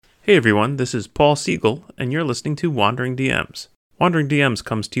Hey everyone, this is Paul Siegel, and you're listening to Wandering DMs. Wandering DMs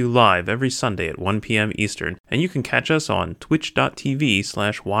comes to you live every Sunday at 1 p.m. Eastern, and you can catch us on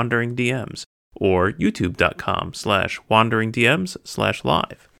twitch.tv/wanderingdms or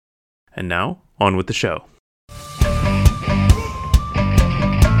youtube.com/wanderingdms/live. And now, on with the show.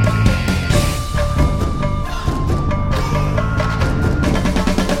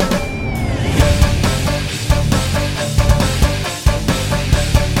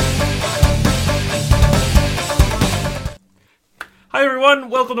 Hi everyone,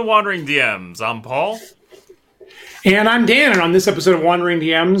 welcome to Wandering DMs. I'm Paul. And I'm Dan, and on this episode of Wandering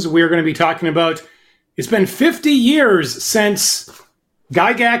DMs, we're going to be talking about, it's been 50 years since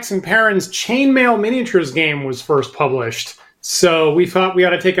Gygax and Perrin's Chainmail Miniatures game was first published. So we thought we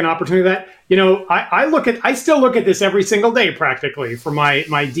ought to take an opportunity of that. You know, I still look at this every single day practically for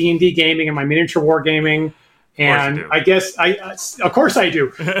my D&D gaming and my miniature war gaming. And I guess of course I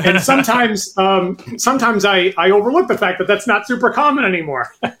do. And sometimes I overlook the fact that that's not super common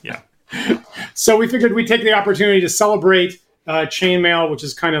anymore. Yeah. So we figured we'd take the opportunity to celebrate Chainmail, which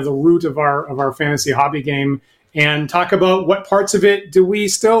is kind of the root of our fantasy hobby game, and talk about what parts of it do we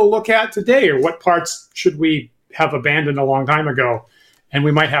still look at today, or what parts should we have abandoned a long time ago. And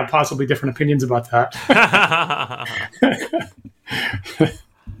we might have possibly different opinions about that.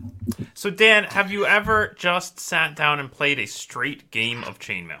 So Dan, have you ever just sat down and played a straight game of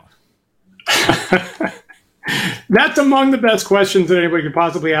Chainmail? That's among the best questions that anybody could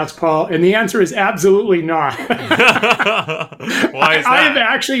possibly ask, Paul. And the answer is absolutely not. Why is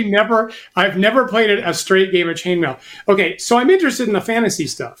that? I've never played a straight game of Chainmail. Okay, so I'm interested in the fantasy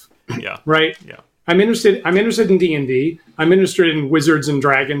stuff. Yeah. Right? Yeah. I'm interested in D&D. I'm interested in wizards and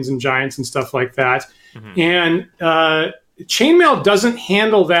dragons and giants and stuff like that. Mm-hmm. And Chainmail doesn't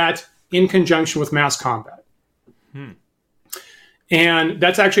handle that in conjunction with mass combat. And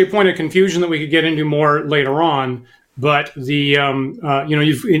that's actually a point of confusion that we could get into more later on. But so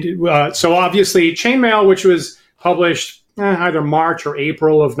obviously Chainmail, which was published either March or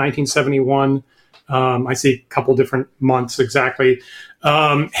April of 1971, I see a couple different months exactly,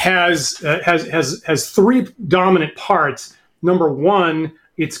 has three dominant parts. Number one,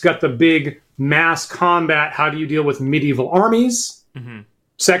 it's got the big mass combat, how do you deal with medieval armies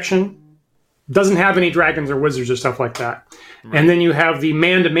section. Doesn't have any dragons or wizards or stuff like that. Right. And then you have the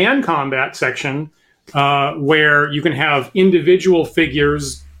man-to-man combat section, where you can have individual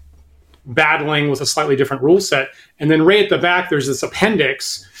figures battling with a slightly different rule set. And then right at the back, there's this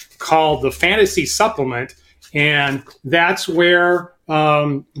appendix called the Fantasy Supplement. And that's where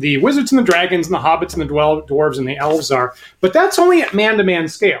the wizards and the dragons and the hobbits and the dwarves and the elves are. But that's only at man-to-man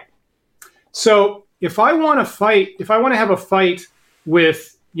scale. So if I want to have a fight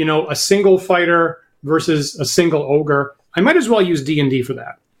with, a single fighter versus a single ogre, I might as well use D&D for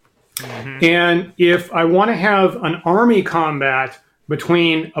that. Mm-hmm. And if I want to have an army combat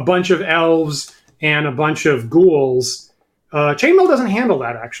between a bunch of elves and a bunch of ghouls, Chainmail doesn't handle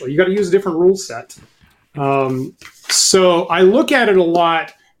that, actually. You got to use a different rule set. So I look at it a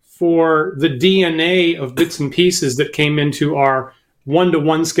lot for the DNA of bits and pieces that came into our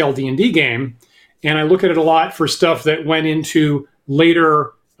 1-to-1 scale D&D game. And I look at it a lot for stuff that went into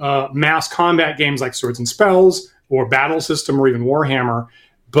later mass combat games like Swords and Spells or Battle System or even Warhammer.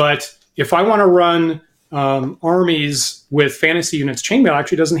 But if I want to run armies with fantasy units, Chainmail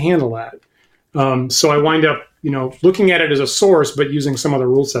actually doesn't handle that. So I wind up, looking at it as a source, but using some other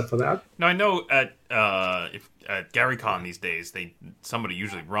rule set for that. Now, I know at GaryCon these days, somebody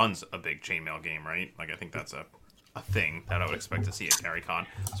usually runs a big Chainmail game, right? Like, I think that's a thing that I would expect to see at GaryCon.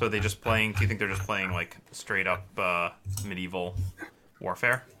 So are they just playing, do you think they're just playing, like, straight up medieval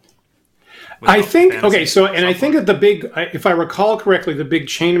warfare? I think, okay, so, and I think that if I recall correctly, the big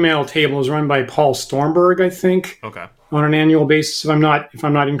Chainmail table is run by Paul Stormberg, I think. Okay. On an annual basis, if I'm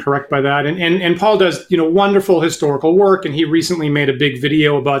not incorrect by that. And Paul does, wonderful historical work, and he recently made a big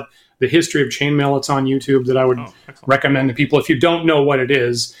video about the history of Chainmail. It's on YouTube that I would recommend to people if you don't know what it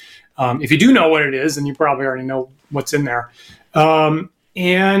is. If you do know what it is, then you probably already know what's in there.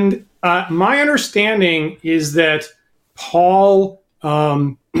 And my understanding is that Paul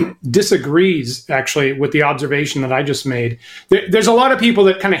disagrees, actually, with the observation that I just made. There's a lot of people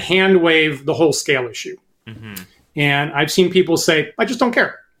that kind of hand wave the whole scale issue. Mm-hmm. And I've seen people say, I just don't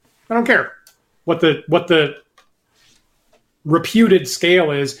care. I don't care what the reputed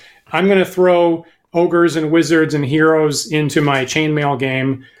scale is. I'm going to throw ogres and wizards and heroes into my Chainmail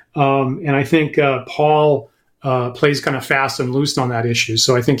game. And I think Paul plays kind of fast and loose on that issue.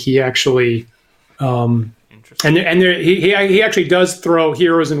 So I think he actually Interesting. He actually does throw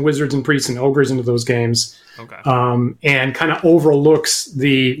heroes and wizards and priests and ogres into those games. Okay. And kind of overlooks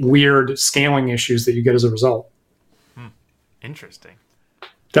the weird scaling issues that you get as a result. Interesting.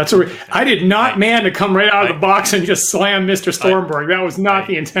 I did not man to come right out of the box and just slam Mr. Stormberg. That was not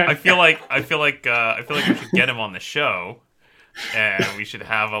the intent. I feel like we should get him on the show, and we should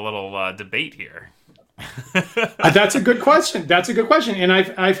have a little debate here. That's a good question. And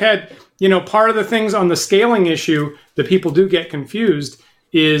I've had, part of the things on the scaling issue that people do get confused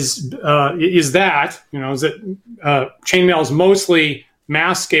is that chainmail is mostly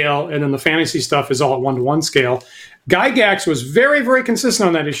mass scale, and then the fantasy stuff is all at 1-to-1 scale. Gygax was very, very consistent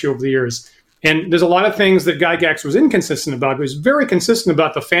on that issue over the years. And there's a lot of things that Gygax was inconsistent about. He was very consistent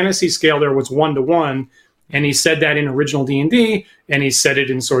about the fantasy scale there was 1-to-1. And he said that in original D&D, and he said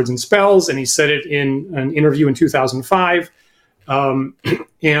it in Swords and Spells, and he said it in an interview in 2005. I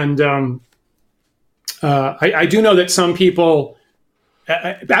do know that some people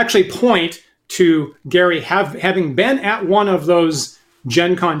actually point to Gary having been at one of those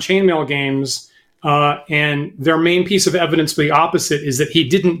Gen Con chainmail games, and their main piece of evidence for the opposite is that he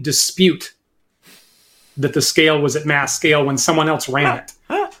didn't dispute that the scale was at mass scale when someone else ran it.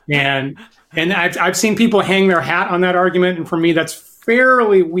 And I've seen people hang their hat on that argument, and for me, that's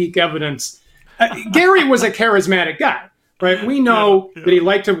fairly weak evidence. Gary was a charismatic guy, right? We know that he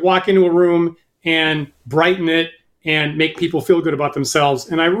liked to walk into a room and brighten it and make people feel good about themselves.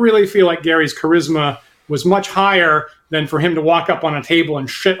 And I really feel like Gary's charisma was much higher than for him to walk up on a table and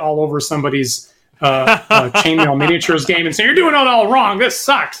shit all over somebody's chainmail miniatures game and say, "You're doing it all wrong. This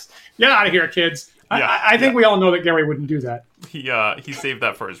sucks. Get out of here, kids." I think we all know that Gary wouldn't do that. He saved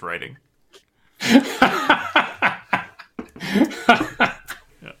that for his writing.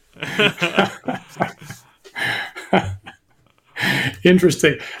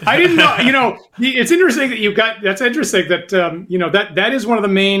 Interesting. I didn't know. It's interesting that you've got. That's interesting that that is one of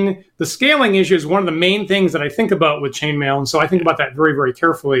the scaling issues. One of the main things that I think about with chainmail, and so I think about that very, very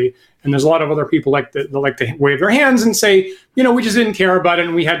carefully. And there's a lot of other people that like to wave their hands and say, we just didn't care about it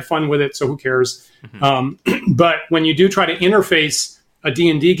and we had fun with it, so who cares? Mm-hmm. But when you do try to interface a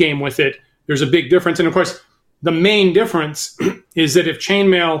D&D game with it, there's a big difference. And of course, the main difference is that if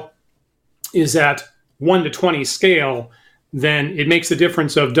chainmail is at 1-to-20 scale, then it makes the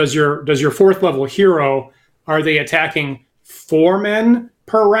difference of does your fourth level hero, are they attacking 4 men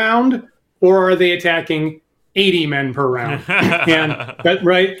per round, or are they attacking 80 men per round? And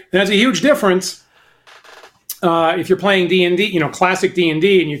that's a huge difference. If you're playing D&D, classic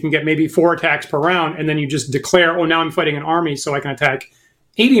D&D, and you can get maybe 4 attacks per round, and then you just declare, now I'm fighting an army, so I can attack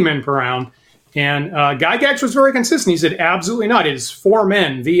 80 men per round. And Gygax was very consistent. He said, absolutely not. It is 4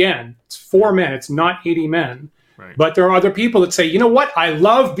 men, the end. It's 4 men. It's not 80 men. Right. But there are other people that say, what? I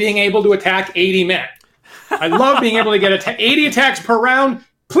love being able to attack 80 men. I love being able to get 80 attacks per round.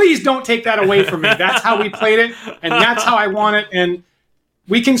 Please don't take that away from me. That's how we played it, and that's how I want it. And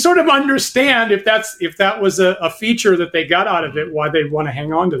we can sort of understand if that was a feature that they got out of it, why they'd want to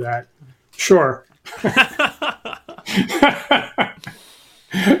hang on to that. Sure.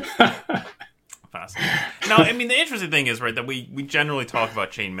 Fascinating. Now, the interesting thing is, right, that we generally talk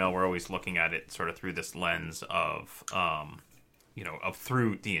about chainmail. We're always looking at it sort of through this lens of,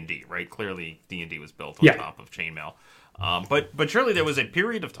 through D&D, right? Clearly, D&D was built on top of chainmail. But surely there was a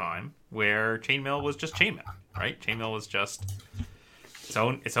period of time where chainmail was just chainmail, right? Chainmail was just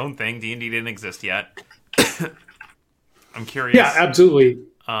its own thing. D&D didn't exist yet. I'm curious. Yeah, absolutely.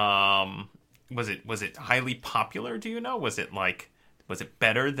 Was it highly popular? Do you know? Was it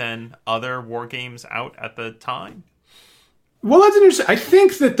better than other war games out at the time? Well, that's interesting. I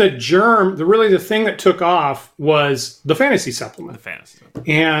think that the thing that took off was the fantasy supplement.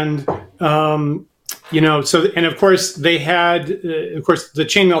 And and of course they had, the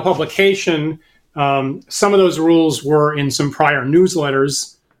chainmail publication. Some of those rules were in some prior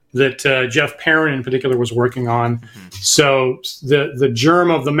newsletters that Jeff Perrin in particular was working on. Mm-hmm. So the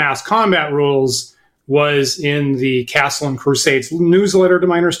germ of the mass combat rules was in the Castle and Crusades newsletter, to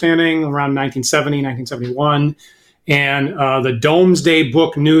my understanding, around 1970, 1971. And the Domesday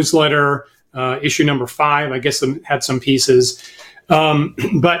Book newsletter, issue number 5, I guess had some pieces.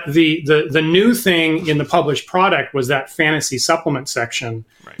 But the new thing in the published product was that fantasy supplement section.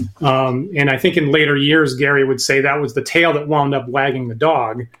 Right. And I think in later years, Gary would say that was the tail that wound up wagging the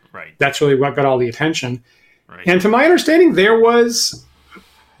dog. Right. That's really what got all the attention. Right. And to my understanding, there was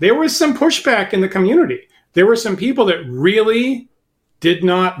some pushback in the community. There were some people that really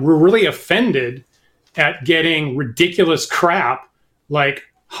were really offended at getting ridiculous crap like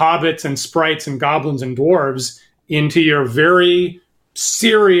hobbits and sprites and goblins and dwarves into your very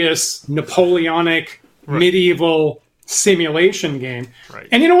serious Napoleonic medieval simulation game. Right.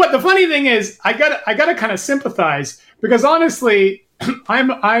 And you know what? The funny thing is, I gotta kind of sympathize, because honestly,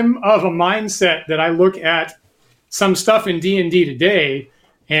 I'm of a mindset that I look at some stuff in D&D today,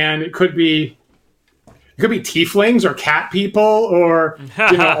 and it could be tieflings or cat people or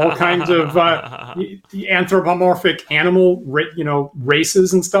all kinds of anthropomorphic animal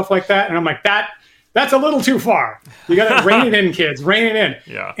races and stuff like that. And I'm like, that's a little too far. You got to rein it in, kids. Rein it in.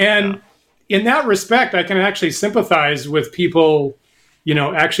 Yeah. And in that respect, I can actually sympathize with people,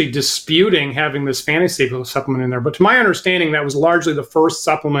 actually disputing having this fantasy supplement in there. But to my understanding, that was largely the first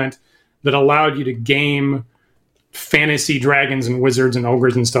supplement that allowed you to game fantasy dragons and wizards and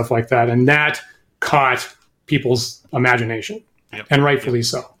ogres and stuff like that. And that caught people's imagination, and rightfully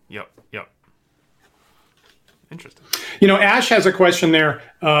so. Yep. Interesting. Ash has a question there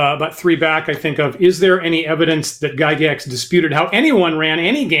about 3 back, I think, of, is there any evidence that Gygax disputed how anyone ran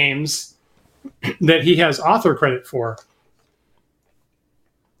any games that he has author credit for?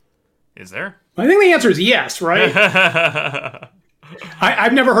 Is there? I think the answer is yes, right?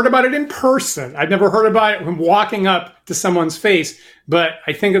 I've never heard about it in person. I've never heard about it from walking up to someone's face. But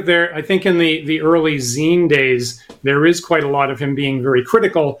I think in the early zine days, there is quite a lot of him being very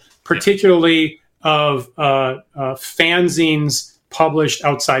critical, particularly of fanzines published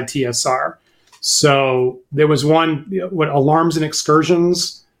outside TSR. So there was one, Alarms and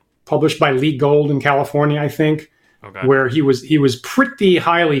Excursions, published by Lee Gold in California, I think, where he was pretty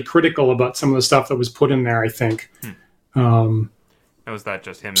highly critical about some of the stuff that was put in there, I think. Was that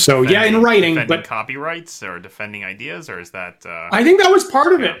just him? So in writing, but copyrights or defending ideas, or is that? I think that was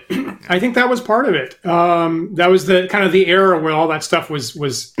part of it. I think that was part of it. That was the kind of the era where all that stuff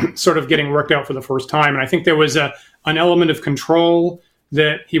was sort of getting worked out for the first time, and I think there was an element of control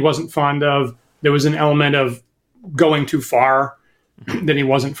that he wasn't fond of. There was an element of going too far that he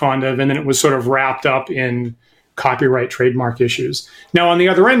wasn't fond of, and then it was sort of wrapped up in copyright, trademark issues. Now, on the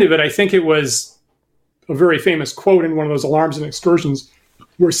other end of it, I think it was a very famous quote in one of those Alarms and Excursions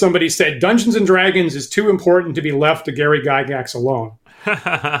where somebody said, "Dungeons and Dragons is too important to be left to Gary Gygax alone."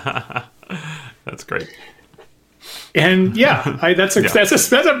 That's great. And that's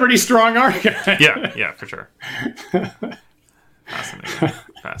a pretty strong argument. yeah, for sure.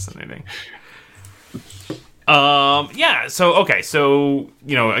 Fascinating. So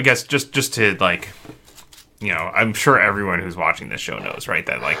I guess just to I'm sure everyone who's watching this show knows, right,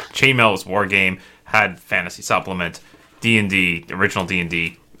 that Chainmail's war game had fantasy supplement. D&D, original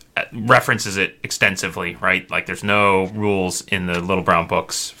D&D, references it extensively, right? There's no rules in the Little Brown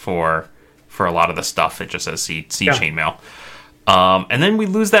Books for a lot of the stuff. It just says see Chainmail. And then we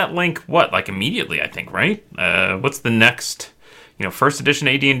lose that link, immediately, I think, right? What's the next, first edition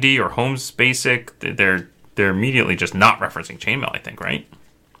AD&D or Holmes Basic? They're immediately just not referencing Chainmail, I think, right?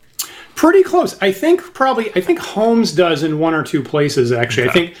 Pretty close. I think Holmes does in 1 or 2 places, actually. Okay.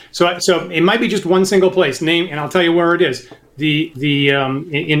 I think so it might be just one single place. And I'll tell you where it is.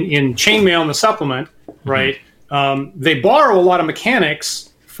 In Chainmail in the supplement, right? They borrow a lot of mechanics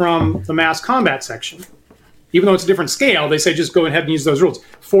from the mass combat section. Even though it's a different scale, they say just go ahead and use those rules.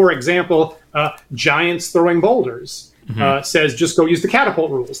 For example, giants throwing boulders says just go use the catapult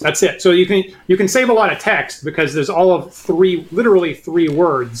rules. That's it. So you can save a lot of text because there's all of literally three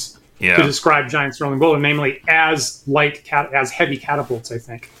words to describe giants throwing boulders, namely as heavy catapults, I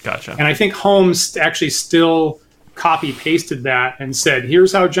think. Gotcha. And I think Holmes actually still copy-pasted that and said,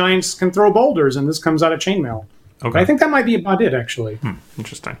 here's how giants can throw boulders, and this comes out of Chainmail. Okay. But I think that might be about it, actually.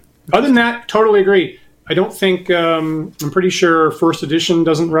 Interesting. Other than that, totally agree. I don't think, I'm pretty sure first edition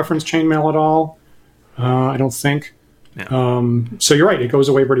doesn't reference Chainmail at all. I don't think. Yeah. So you're right, it goes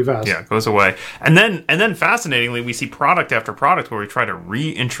away pretty fast. Yeah, it goes away. And then fascinatingly, we see product after product where we try to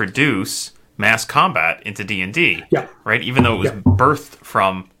reintroduce mass combat into D&D. Yeah. Right? Even though it was birthed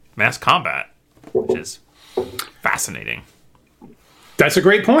from mass combat, which is fascinating. That's a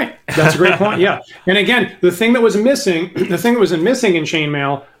great point. Yeah. And again, the thing that was missing in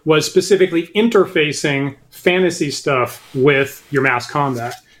Chainmail was specifically interfacing fantasy stuff with your mass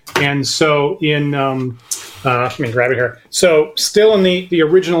combat. And so let me grab it here. So still in the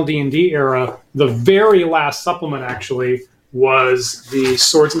original D&D era, the very last supplement actually was the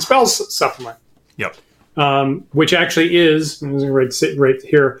Swords and Spells supplement. Yep. Which actually is right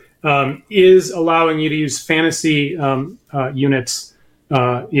here, is allowing you to use fantasy units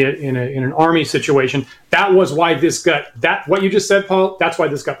in an army situation. That was why what you just said, Paul, that's why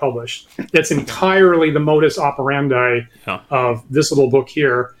this got published. It's entirely the modus operandi of this little book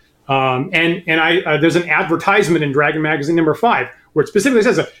here. And there's an advertisement in Dragon Magazine #5 where it specifically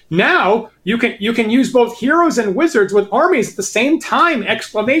says now you can use both heroes and wizards with armies at the same time!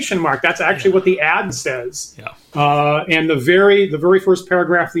 Exclamation mark. That's actually what the ad says. Yeah. And the very first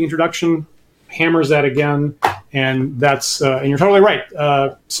paragraph of the introduction hammers that again, and that's and you're totally right.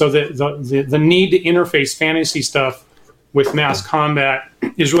 So the need to interface fantasy stuff with mass combat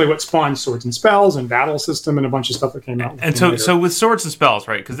is really what spawned Swords and Spells and Battle System and a bunch of stuff that came out. And so with Swords and Spells,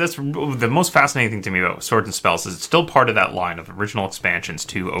 right? Because that's the most fascinating thing to me about Swords and Spells is it's still part of that line of original expansions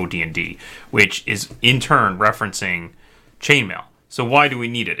to OD&D, which is in turn referencing Chainmail. So why do we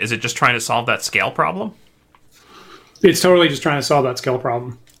need it? Is it just trying to solve that scale problem? It's totally just trying to solve that scale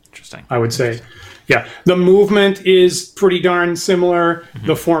problem. Interesting. I would say. Yeah, the movement is pretty darn similar. Mm-hmm.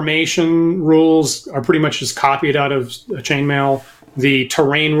 The formation rules are pretty much just copied out of Chainmail. The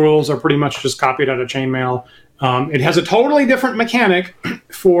terrain rules are pretty much just copied out of Chainmail. It has a totally different mechanic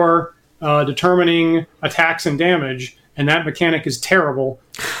for determining attacks and damage, and that mechanic is terrible.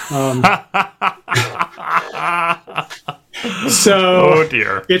 So, oh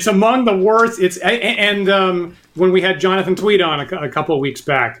dear, it's among the worst. When we had Jonathan Tweed on a couple of weeks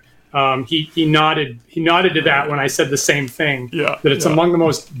back. He nodded to that when I said the same thing. Yeah, that it's among the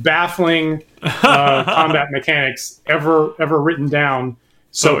most baffling combat mechanics ever written down.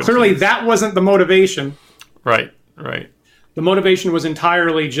 So clearly that wasn't the motivation. Right. The motivation was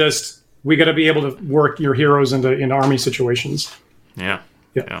entirely just we got to be able to work your heroes into army situations. Yeah.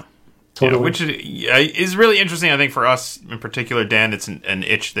 Totally. Yeah, which is really interesting, I think, for us in particular, Dan. It's an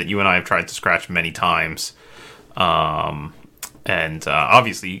itch that you and I have tried to scratch many times. And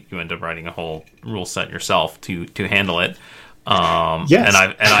obviously, you end up writing a whole rule set yourself to handle it. Yes.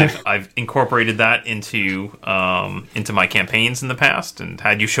 And I've incorporated that into my campaigns in the past, and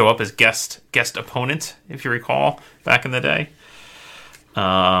had you show up as guest opponent, if you recall, back in the day.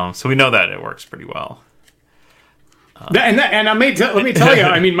 So we know that it works pretty well. Let me tell you,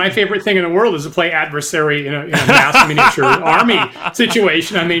 I mean, my favorite thing in the world is to play adversary in a mass miniature army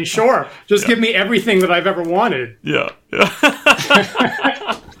situation. I mean, sure, just give me everything that I've ever wanted. Yeah.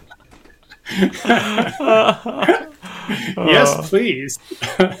 Yes, please.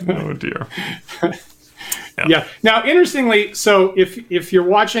 Oh dear. Yeah. Now, interestingly, so if you're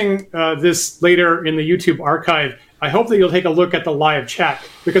watching this later in the YouTube archive, I hope that you'll take a look at the live chat,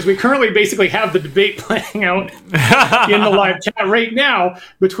 because we currently basically have the debate playing out in the live chat right now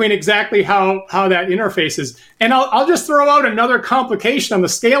between exactly how that interface is. And I'll just throw out another complication on the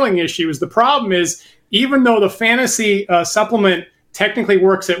scaling issues. The problem is, even though the fantasy supplement technically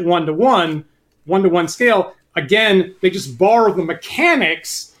works at 1-to-1 scale, again, they just borrow the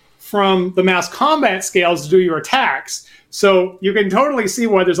mechanics from the mass combat scales to do your attacks. So you can totally see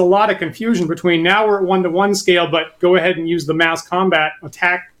why there's a lot of confusion between now we're at 1-to-1 scale, but go ahead and use the mass combat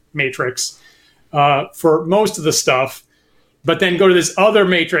attack matrix for most of the stuff, but then go to this other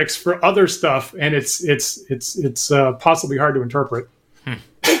matrix for other stuff, and it's possibly hard to interpret.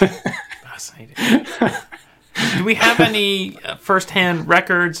 Fascinating. Do we have any first-hand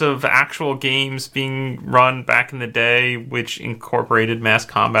records of actual games being run back in the day which incorporated mass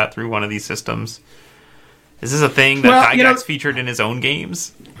combat through one of these systems? Is this a thing that Gygax featured in his own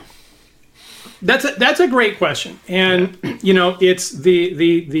games? That's a great question, and it's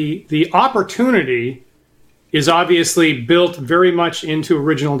the opportunity is obviously built very much into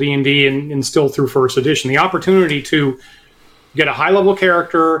original D&D and still through first edition. The opportunity to get a high-level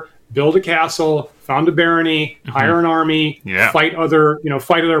character, build a castle, found a barony, hire an army, fight other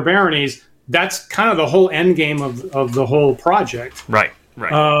baronies. That's kind of the whole end game of the whole project. Right.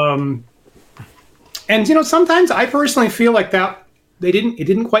 And sometimes I personally feel like that it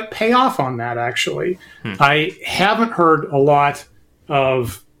didn't quite pay off on that, actually. I haven't heard a lot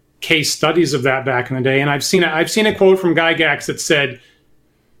of case studies of that back in the day, and I've seen a quote from Gygax that said,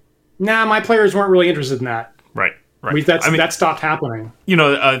 "Nah, my players weren't really interested in that." Right. That stopped happening.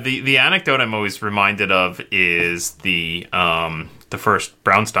 The anecdote I'm always reminded of is the first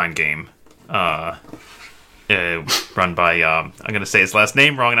Brownstein game. Run by I'm going to say his last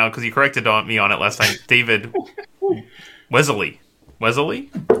name wrong now because you corrected me on it last time. David Wesley.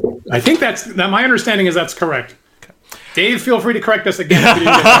 I think that's my understanding is that's correct. Okay. Dave, feel free to correct us again if you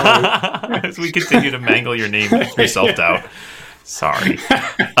didn't get that right. As we continue to mangle your name through self-doubt. Sorry.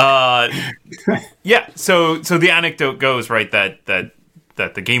 So the anecdote goes, right, that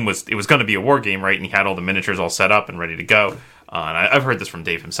the game was going to be a war game, right, and he had all the miniatures all set up and ready to go. And I've heard this from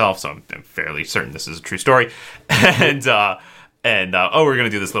Dave himself, so I'm fairly certain this is a true story. And we're going to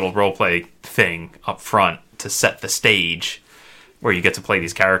do this little role play thing up front to set the stage where you get to play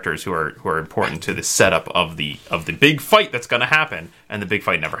these characters who are important to the setup of the big fight that's going to happen, and the big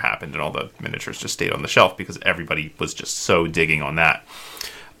fight never happened, and all the miniatures just stayed on the shelf because everybody was just so digging on that.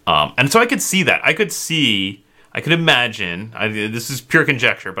 And so I could see that. I could imagine. This is pure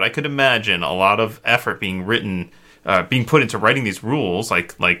conjecture, but I could imagine a lot of effort being put into writing these rules,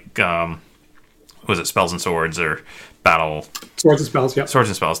 like was it Spells and Swords or Battle Swords and Spells? Yeah, Swords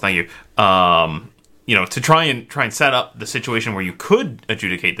and Spells. Thank you. To try and set up the situation where you could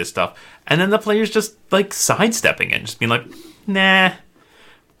adjudicate this stuff, and then the players just like sidestepping it, just being like, "Nah,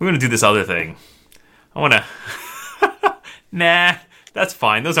 we're gonna do this other thing. I wanna, nah, that's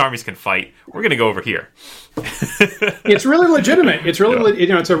fine. Those armies can fight. We're gonna go over here." It's really legitimate. It's really,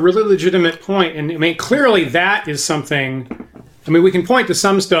 it's a really legitimate point, and I mean, clearly that is something. I mean, we can point to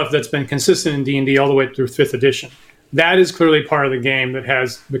some stuff that's been consistent in D&D all the way through 5th edition. That is clearly part of the game that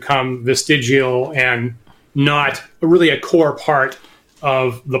has become vestigial and not really a core part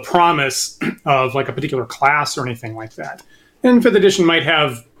of the promise of like a particular class or anything like that. And 5th edition might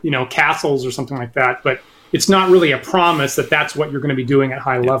have, castles or something like that, but it's not really a promise that that's what you're going to be doing at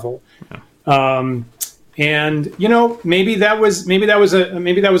high level. And maybe that was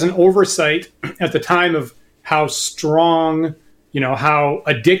an oversight at the time of how strong, how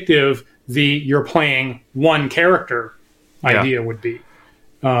addictive you're playing one character idea would be.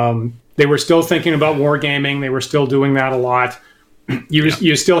 They were still thinking about wargaming. They were still doing that a lot.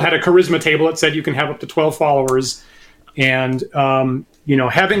 You still had a charisma table that said you can have up to 12 followers. And,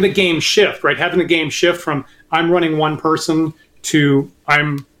 having the game shift, right? Having the game shift from I'm running one person to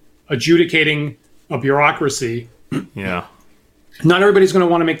I'm adjudicating a bureaucracy. Yeah. Not everybody's going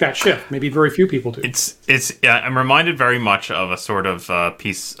to want to make that shift. Maybe very few people do. I'm reminded very much of a sort of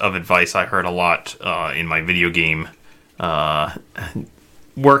piece of advice I heard a lot in my video game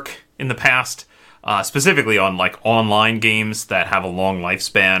work in the past, specifically on like online games that have a long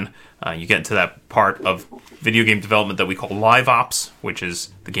lifespan. You get into that part of video game development that we call live ops, which is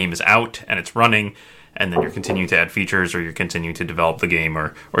the game is out and it's running, and then you're continuing to add features, or you're continuing to develop the game,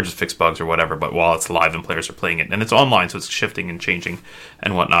 or just fix bugs or whatever, but while it's live and players are playing it. And it's online, so it's shifting and changing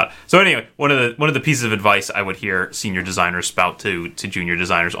and whatnot. So anyway, one of the pieces of advice I would hear senior designers spout to junior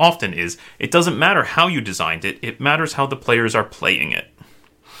designers often is, it doesn't matter how you designed it, it matters how the players are playing it.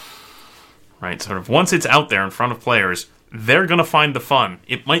 Right? Sort of once it's out there in front of players, they're going to find the fun.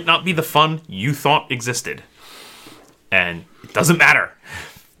 It might not be the fun you thought existed. And it doesn't matter.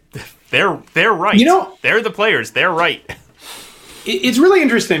 They're right. They're the players. They're right. It's really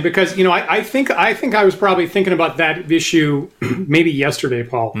interesting because I think I was probably thinking about that issue maybe yesterday,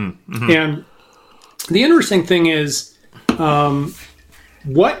 Paul. Mm-hmm. And the interesting thing is,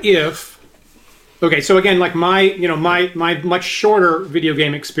 what if? Okay, so again, like my much shorter video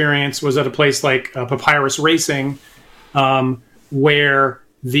game experience was at a place like Papyrus Racing, where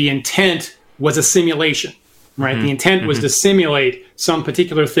the intent was a simulation. Right, the intent was to simulate some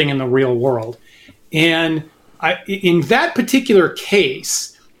particular thing in the real world, and in that particular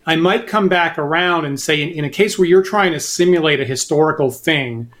case, I might come back around and say, in a case where you're trying to simulate a historical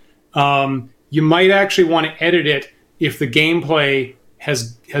thing, you might actually want to edit it if the gameplay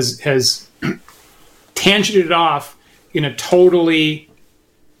has tangented it off in a totally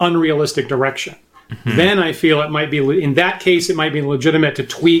unrealistic direction. Mm-hmm. Then I feel it might be, in that case, it might be legitimate to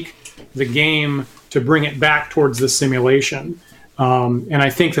tweak the game to bring it back towards the simulation. And I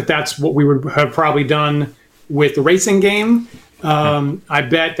think that's what we would have probably done with the racing game. I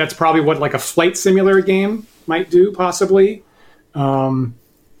bet that's probably what like a flight simulator game might do, possibly. So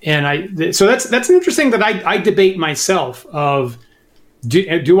that's an interesting that I debate myself of,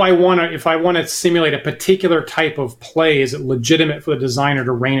 do I want to, if I want to simulate a particular type of play, is it legitimate for the designer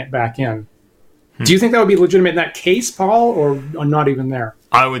to rein it back in? Do you think that would be legitimate in that case, Paul, or not even there?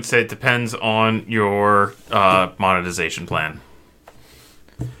 I would say it depends on your monetization plan.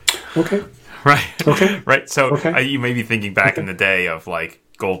 Okay. Right. Okay. Right. So you may be thinking back in the day of like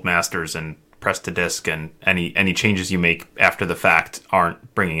Gold Masters and press to disc, and any changes you make after the fact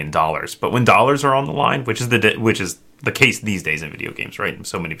aren't bringing in dollars. But when dollars are on the line, which is the case these days in video games, right?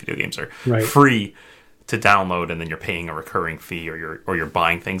 So many video games are free to download, and then you're paying a recurring fee, or you're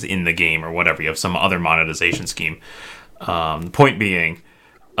buying things in the game or whatever. You have some other monetization scheme. The point being,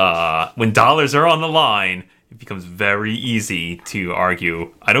 when dollars are on the line, it becomes very easy to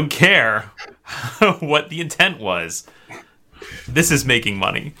argue, I don't care what the intent was. This is making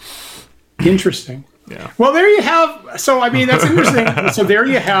money. Interesting. Yeah. Well, there you have. So, I mean, that's interesting. So there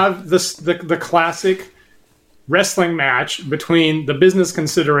you have the classic wrestling match between the business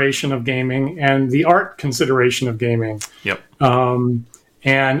consideration of gaming and the art consideration of gaming. Yep.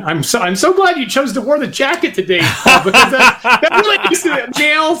 And I'm so glad you chose to wear the jacket today, Paul, because that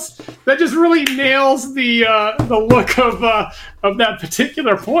just really nails the look of that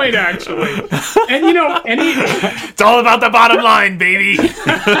particular point, actually. And it's all about the bottom line, baby.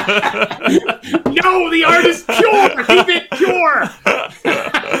 No, the art is pure. Keep it pure.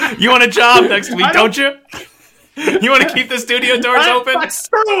 You want a job next week, don't you? You want to keep the studio doors open?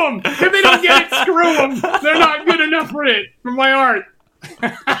 Screw them. If they don't get it, screw them. They're not good enough for my art.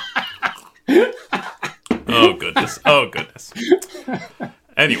 Oh goodness.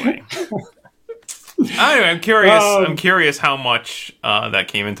 Anyway, I'm curious. I'm curious how much that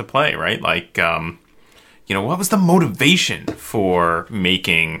came into play, right? Like, what was the motivation for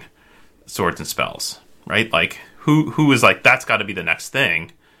making Swords and Spells, right? Like, who was like, that's got to be the next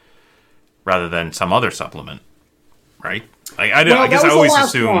thing, rather than some other supplement, right? Like, I guess I always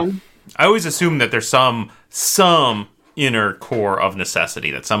assume that there's some inner core of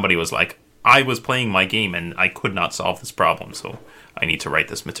necessity, that somebody was like, I was playing my game and I could not solve this problem, so I need to write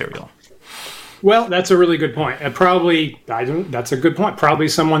this material. Well, that's a really good point. That's a good point. Probably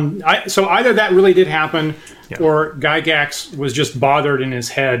someone. So either that really did happen, or Gygax was just bothered in his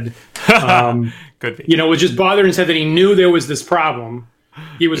head. Could be. Was just bothered and said that he knew there was this problem.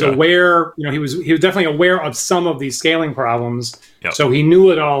 He was aware. He was definitely aware of some of these scaling problems. Yep. So he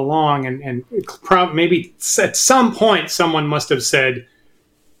knew it all along, and maybe at some point someone must have said,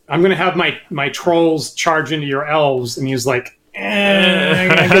 "I'm going to have my trolls charge into your elves," and he was like,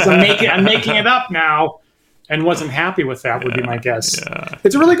 I guess I'm making it up now, and wasn't happy with that. Would be my guess. Yeah.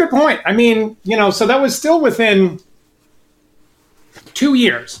 It's a really good point. I mean, so that was still within 2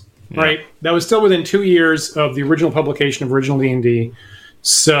 years, right? That was still within 2 years of the original publication of original D&D.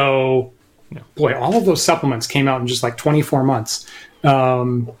 So, boy, all of those supplements came out in just like 24 months.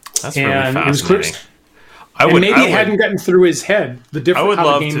 That's really fascinating. Maybe it hadn't gotten through his head. I would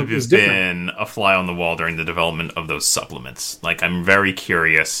love to have been a fly on the wall during the development of those supplements. Like, I'm very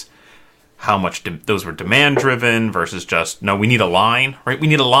curious how much those were demand driven versus just, no, we need a line, right? We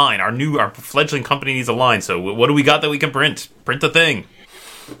need a line. Our fledgling company needs a line. So what do we got that we can print? Print the thing.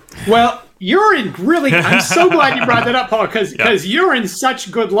 Well, I'm so glad you brought that up, Paul, because you're in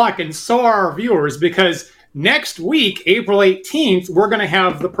such good luck, and so are our viewers, because next week, April 18th, we're going to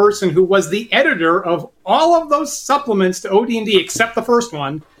have the person who was the editor of all of those supplements to OD&D except the first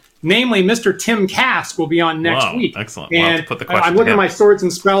one, namely Mr. Tim Kask, will be on next week. Excellent. And we'll have to put the question I'm looking at my Swords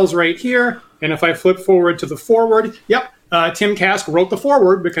and Spells right here, and if I flip forward to the forward, Tim Kask wrote the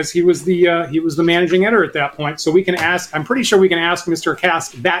forward because he was the managing editor at that point. So we can ask. I'm pretty sure we can ask Mr.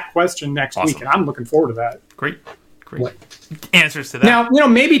 Kask that question next week, and I'm looking forward to that. Great. Answers to that. Now,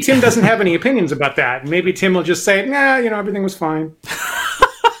 maybe Tim doesn't have any opinions about that. Maybe Tim will just say, "Nah, everything was fine." Do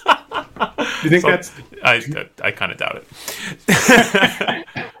you think that's? I kind of doubt it.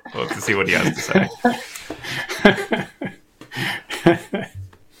 We'll have to see what he has to say.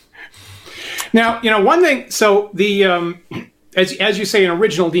 Now, one thing. So the as you say in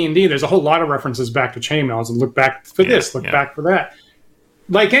original D&D, there's a whole lot of references back to chainmails, and look back for this, look back for that.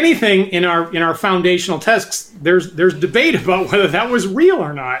 Like anything in our foundational tests, there's debate about whether that was real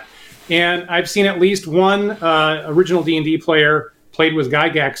or not. And I've seen at least one original D&D player played with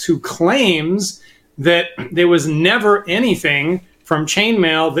Gygax who claims that there was never anything from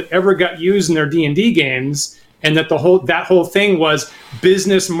chainmail that ever got used in their D&D games, and that that whole thing was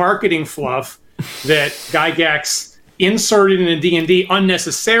business marketing fluff that Gygax inserted in D&D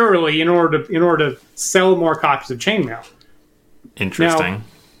unnecessarily in order to sell more copies of chainmail. Interesting.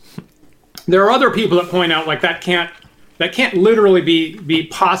 Now, there are other people that point out like that can't literally be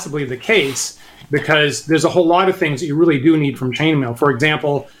possibly the case, because there's a whole lot of things that you really do need from chainmail. For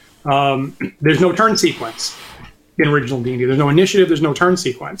example, there's no turn sequence in original D&D. There's no initiative. There's no turn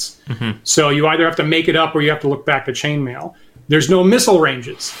sequence. Mm-hmm. So you either have to make it up or you have to look back to chainmail. There's no missile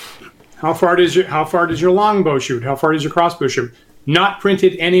ranges. How far does your longbow shoot? How far does your crossbow shoot? Not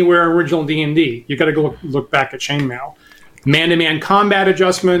printed anywhere in original D&D. You got to go look back at chainmail. Man-to-man combat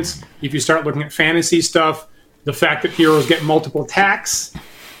adjustments. If you start looking at fantasy stuff, the fact that heroes get multiple attacks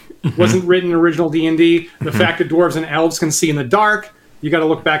wasn't written in original D&D. The fact that dwarves and elves can see in the dark, you got to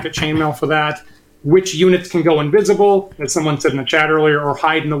look back at chainmail for that. Which units can go invisible, as someone said in the chat earlier, or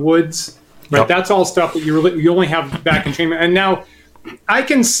hide in the woods. Right, yep. That's all stuff that you only have back in chainmail. And now, I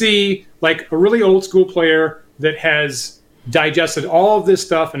can see like a really old school player that has digested all of this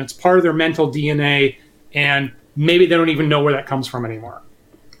stuff, and it's part of their mental DNA, and maybe they don't even know where that comes from anymore,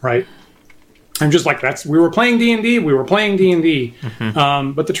 right? I'm just like, we were playing D&D,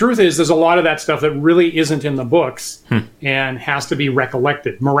 Mm-hmm. But the truth is, there's a lot of that stuff that really isn't in the books and has to be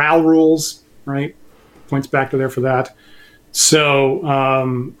recollected. Morale rules, right? Points back to there for that. So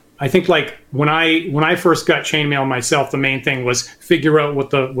I think like when I first got chainmail myself, the main thing was figure out what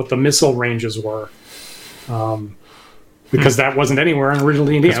the missile ranges were, because that wasn't anywhere in original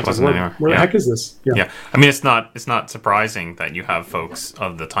D&D. Where the heck is this? Yeah. I mean, it's not surprising that you have folks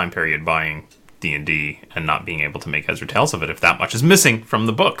of the time period buying D&D and not being able to make heads or tails of it if that much is missing from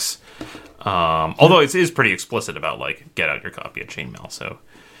the books. Although it is pretty explicit about like get out your copy of chainmail, so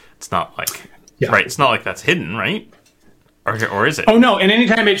it's not like right. It's not like that's hidden, right? Or is it? Oh no! And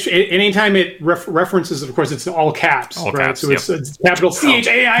anytime it references it, of course, it's all caps, all right? Caps, so it's capital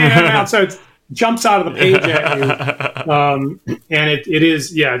CHAIM, so it jumps out of the page at you. And it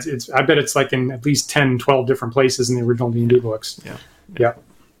is, it's I bet it's like in at least 10, 12 different places in the original D&D books. Yeah,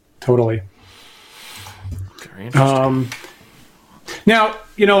 totally. Very interesting. Now,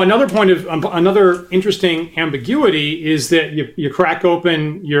 another interesting ambiguity is that you crack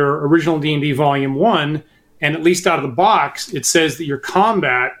open your original D&D Volume 1, and at least out of the box, it says that your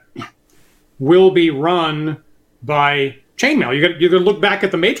combat will be run by chainmail. You're going to look back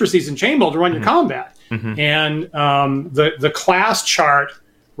at the matrices in chainmail to run your combat. Mm-hmm. And the class chart,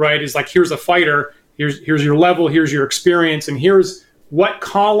 right, is like, here's a fighter, here's your level, here's your experience, and here's what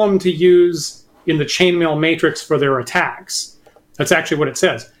column to use in the chainmail matrix for their attacks. That's actually what it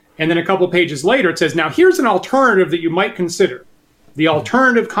says. And then a couple of pages later, it says, now here's an alternative that you might consider, the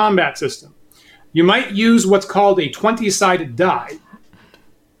alternative combat system. You might use what's called a 20-sided die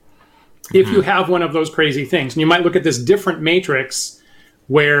if you have one of those crazy things. And you might look at this different matrix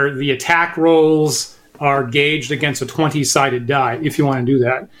where the attack rolls are gauged against a 20-sided die, if you want to do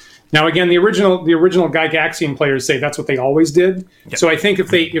that. Now, again, the original Gygaxian players say that's what they always did. Yep. So I think if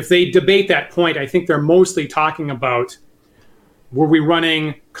they debate that point, I think they're mostly talking about, were we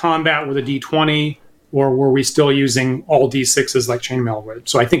running combat with a D20, or were we still using all D6s like chainmail would?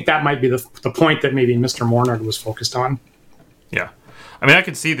 So I think that might be the point that maybe Mr. Mornard was focused on. Yeah. I mean, I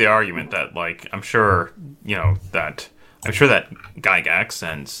can see the argument that, like, I'm sure that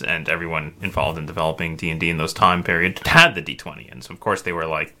Gygax and everyone involved in developing D&D in those time period had the D20. And so, of course, they were,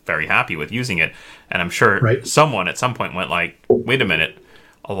 like, very happy with using it. And I'm sure someone at some point went, like, wait a minute,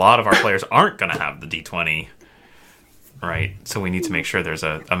 a lot of our players aren't going to have the D20, right? So we need to make sure there's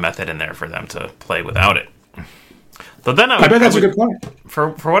a method in there for them to play without it. But then I bet that's a good point. For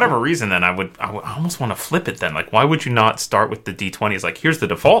whatever reason, then I would almost want to flip it. Then, like, why would you not start with the D20? It's like, here's the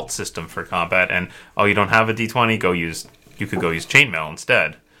default system for combat, and you don't have a D20, you could go use chainmail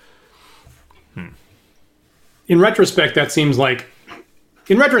instead. In retrospect, that seems like,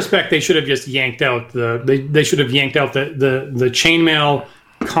 they should have just yanked out the chainmail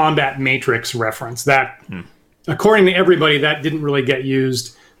combat matrix reference. That, according to everybody, that didn't really get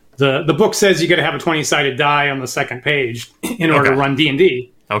used. The book says you got to have a 20-sided die on the second page in order to run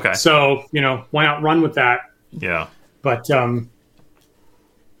D&D. Okay. So, why not run with that? Yeah. But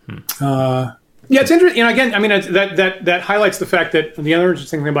it's interesting. Again, I mean, that highlights the fact that the other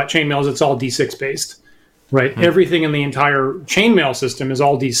interesting thing about chainmail is it's all D6 based, right? Everything in the entire chainmail system is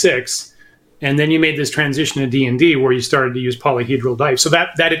all D6, and then you made this transition to D&D where you started to use polyhedral dice. So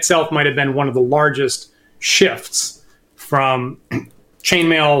that itself might have been one of the largest shifts from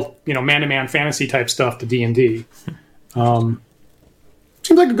chainmail, man-to-man fantasy type stuff to D&D. Seems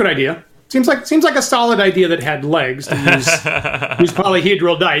like a good idea. Seems like a solid idea that had legs to use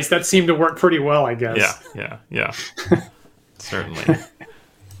polyhedral dice. That seemed to work pretty well, I guess. Yeah. Certainly.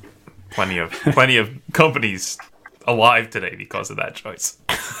 Plenty of companies alive today because of that choice.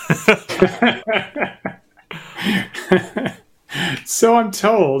 So I'm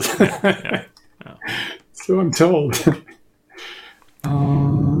told. Yeah. So I'm told.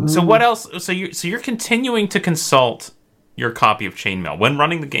 So what else? So you're continuing to consult your copy of chainmail when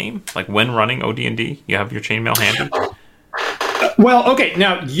running the game, like when running OD&D. You have your chainmail handy. Well, okay.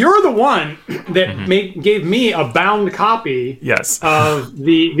 Now you're the one that gave me a bound copy. Yes. Of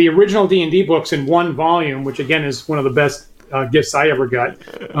the original D&D books in one volume, which again is one of the best gifts I ever got.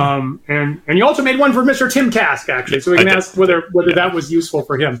 And you also made one for Mr. Tim Kask, actually, so we can ask whether that was useful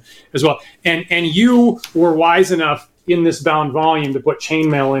for him as well. And you were wise enough in this bound volume to put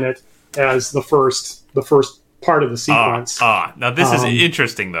chainmail in it as the first part of the sequence. Now this is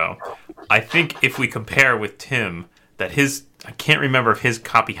interesting, though. I think if we compare with Tim, that I can't remember if his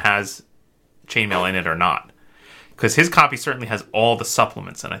copy has chainmail in it or not, because his copy certainly has all the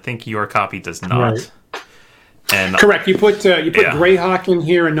supplements, and I think your copy does not. Right. And correct. You put Greyhawk in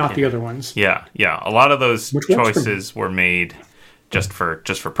here and not the other ones. Yeah. A lot of those choices were made just for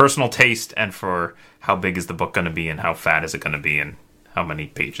personal taste and for how big is the book going to be and how fat is it going to be and how many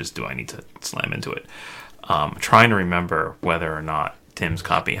pages do I need to slam into it. Trying to remember whether or not Tim's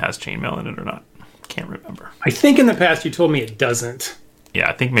copy has chainmail in it or not. Can't remember. I think in the past you told me it doesn't. Yeah,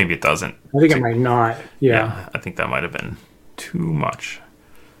 I think maybe it doesn't. I think it might not. Yeah. I think that might have been too much.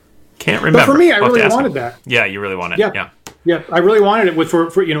 Can't remember. But for me, I really wanted that. Yeah, you really wanted it. Yeah. Yeah, I really wanted it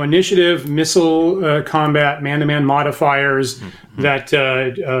for initiative, missile combat, man-to-man modifiers, that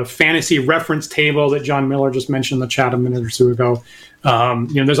fantasy reference table that John Miller just mentioned in the chat a minute or two ago.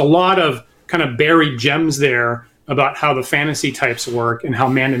 There's a lot of kind of buried gems there about how the fantasy types work and how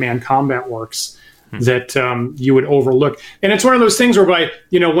man-to-man combat works that you would overlook. And it's one of those things whereby,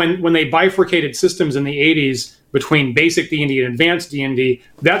 when they bifurcated systems in the 80s between basic D&D and advanced D&D,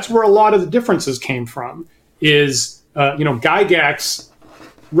 that's where a lot of the differences came from, is... Gygax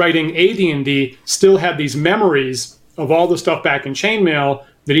writing AD&D still had these memories of all the stuff back in Chainmail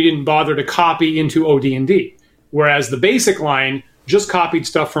that he didn't bother to copy into OD&D, whereas the basic line just copied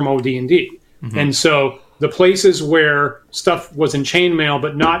stuff from OD&D. And so the places where stuff was in Chainmail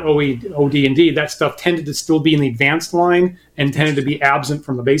but not OD&D, that stuff tended to still be in the advanced line and tended to be absent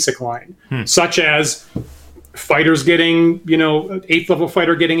from the basic line, such as fighters getting, 8th level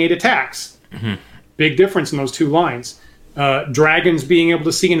fighter getting 8 attacks. Big difference in those two lines. Dragons being able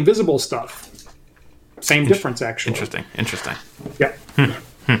to see invisible stuff. Same difference, actually. Interesting. Yeah.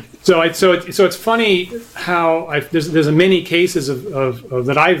 So it's funny how there's many cases of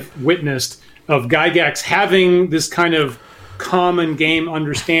that I've witnessed of Gygax having this kind of common game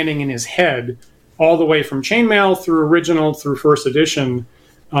understanding in his head, all the way from Chainmail through original through first edition,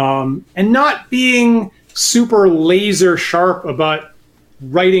 and not being super laser sharp about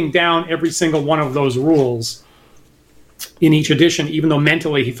writing down every single one of those rules in each edition, even though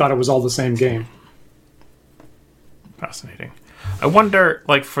mentally he thought it was all the same game. Fascinating. I wonder,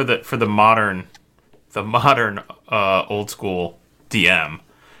 like, for the modern old school DM,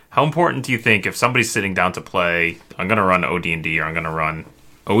 how important do you think, if somebody's sitting down to play, I'm going to run OD&D, or I'm going to run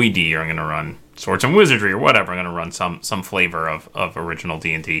OED, or I'm going to run Swords and Wizardry, or whatever, I'm going to run some flavor of original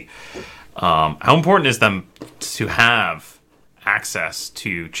D&D. How important is them to have access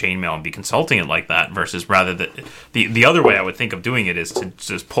to Chainmail and be consulting it like that, versus rather the other way I would think of doing it is to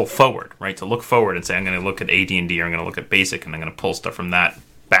just pull forward, right? To look forward and say, I'm going to look at AD&D, or I'm going to look at Basic, and I'm going to pull stuff from that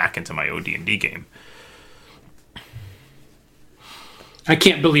back into my OD&D game. I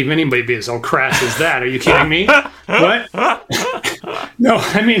can't believe anybody be so crass as that. Are you kidding me? What? No,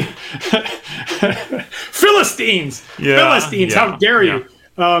 I mean, Philistines! Philistines, how dare you?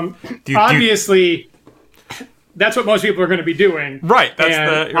 Obviously... That's what most people are going to be doing, right?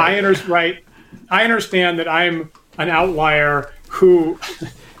 That's I understand that I'm an outlier who.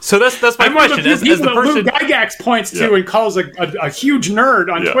 So that's my question. As the person Gygax points to and calls a huge nerd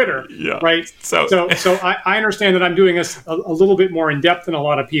on Twitter, right? So I understand that I'm doing this a little bit more in depth than a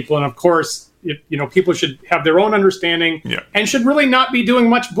lot of people, and of course, people should have their own understanding and should really not be doing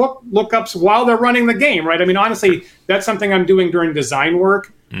much book lookups while they're running the game, right? I mean, honestly, that's something I'm doing during design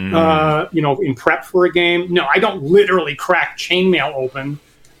work. In prep for a game. No, I don't literally crack Chainmail open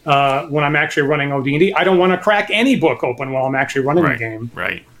when I'm actually running OD&D. I don't want to crack any book open while I'm actually running the game.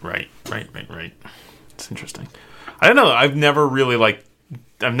 Right. It's interesting. I don't know. I've never really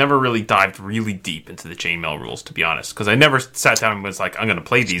dived really deep into the Chainmail rules, to be honest, because I never sat down and was like, I'm going to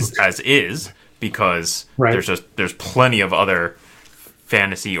play these as is, because there's plenty of other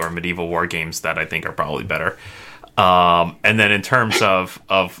fantasy or medieval war games that I think are probably better. And then in terms of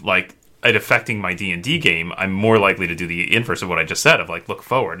like it affecting my D&D game, I'm more likely to do the inverse of what I just said, of like look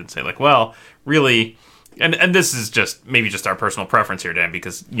forward and say like, well, really, and this is just maybe just our personal preference here, Dan,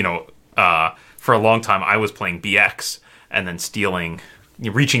 because for a long time I was playing BX and then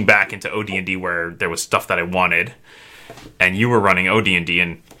reaching back into OD&D where there was stuff that I wanted, and you were running OD&D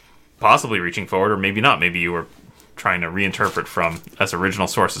and possibly reaching forward, or maybe not. Maybe you were trying to reinterpret from as original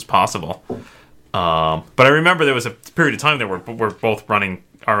source as possible. But I remember there was a period of time there where we're both running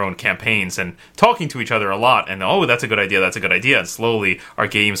our own campaigns and talking to each other a lot, and that's a good idea, and slowly our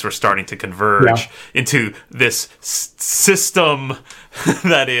games were starting to converge into this system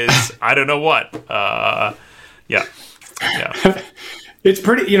that is I don't know what. It's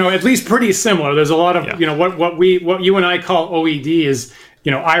pretty, at least pretty similar. There's a lot of what you and I call OED is,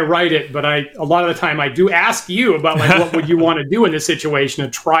 I write it, but a lot of the time I do ask you about like what would you want to do in this situation,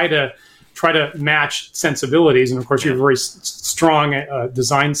 to try to match sensibilities, and of course you have a very strong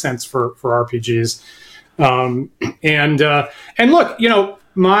design sense for RPGs. And look,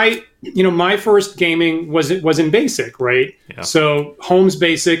 my first gaming was in BASIC, right? Yeah. So Holmes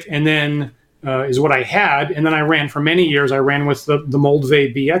BASIC, and then is what I had, and then I ran for many years. I ran with the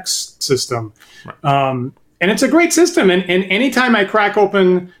Moldvay BX system, and it's a great system. And anytime I crack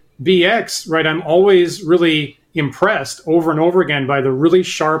open BX, right, I'm always really impressed over and over again by the really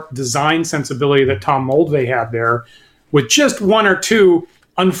sharp design sensibility that Tom Moldvay had there, with just one or two,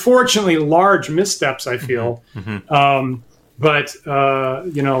 unfortunately, large missteps, I feel. But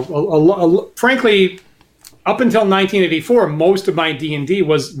frankly, up until 1984, most of my D&D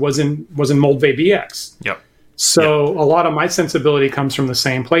was in Moldvay BX. Yep. So a lot of my sensibility comes from the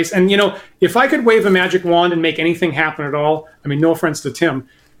same place. And, if I could wave a magic wand and make anything happen at all, I mean, no offense to Tim,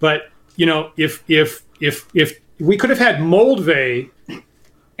 but, if we could have had Moldvay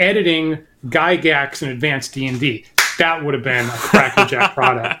editing Gygax and Advanced D&D, that would have been a crackerjack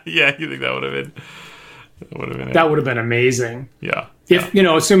product. Yeah, you think that would have been? That would have been amazing. Yeah. If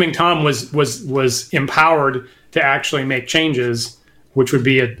assuming Tom was empowered to actually make changes, which would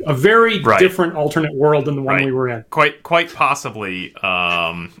be a very different alternate world than the one we were in. Quite possibly, he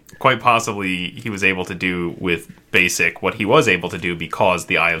was able to do with Basic what he was able to do because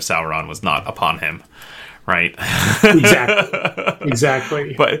the Eye of Sauron was not upon him. Right.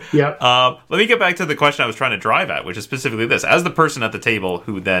 Exactly. But let me get back to the question I was trying to drive at, which is specifically this: as the person at the table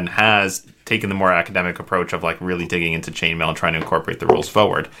who then has taken the more academic approach of like really digging into chainmail and trying to incorporate the rules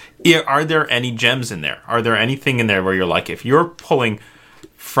forward, are there any gems in there? Are there anything in there where you're like, if you're pulling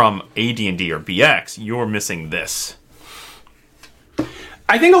from AD&D or BX, you're missing this?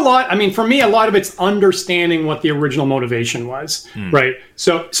 I think for me, a lot of it's understanding what the original motivation was, right?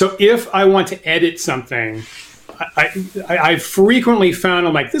 So if I want to edit something, I frequently found,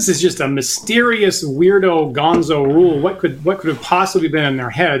 I'm like, this is just a mysterious, weirdo, gonzo rule. What could have possibly been in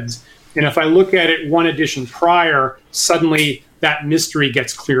their heads? And if I look at it one edition prior, suddenly that mystery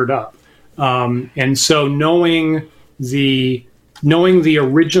gets cleared up. And so knowing the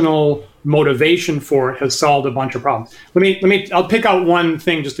original motivation for it has solved a bunch of problems. I'll pick out one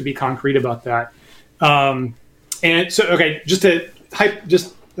thing just to be concrete about that.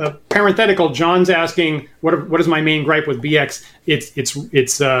 Parenthetical. John's asking, what is my main gripe with BX? It's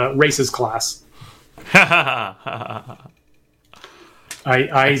races class. But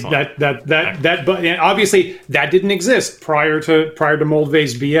obviously that didn't exist prior to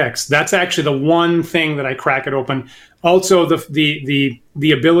Moldvay's BX. That's actually the one thing that I crack it open. Also, the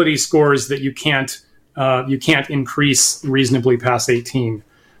ability scores that you can't increase reasonably past 18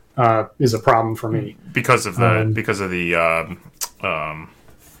 is a problem for me because of the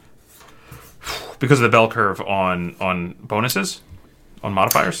bell curve on bonuses. On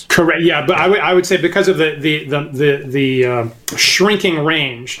modifiers? Correct. Yeah, but I would say because of the shrinking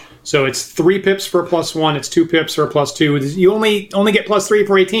range. So it's 3 pips for +1. It's 2 pips for +2. You only get +3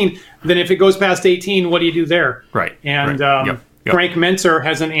 for 18. Then if it goes past 18, what do you do there? Right. And Yep. Frank Mentzer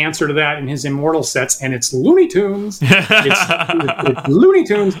has an answer to that in his Immortal sets, and it's Looney Tunes. It's Looney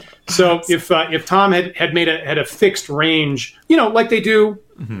Tunes. So if Tom had a fixed range, like they do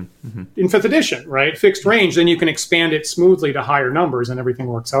in 5th edition, right? Fixed range, then you can expand it smoothly to higher numbers, and everything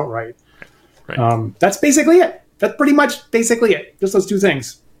works out right. That's basically it. That's pretty much basically it. Just those two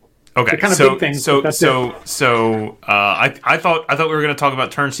things. Okay, they're kind of big things. I thought we were going to talk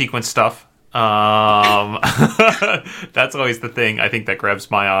about turn sequence stuff. That's always the thing I think that grabs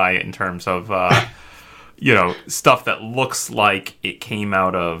my eye in terms of stuff that looks like it came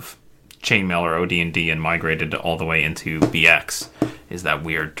out of Chainmail or OD&D and migrated all the way into BX is that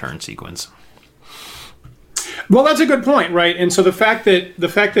weird turn sequence. Well, that's a good point, right? And so the fact that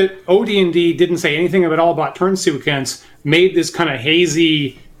OD&D didn't say anything at all about turn sequence made this kind of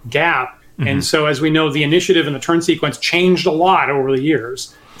hazy gap. And so as we know, the initiative and the turn sequence changed a lot over the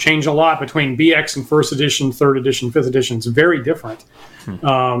years. Changed a lot between BX and 1st edition, 3rd edition, 5th edition. It's very different,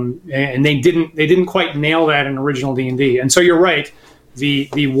 and they didn't quite nail that in original D&D. And so you're right, the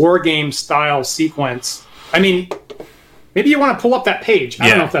war game style sequence. I mean, maybe you want to pull up that page. I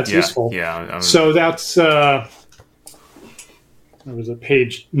don't know if that's useful. Yeah. So that's that was at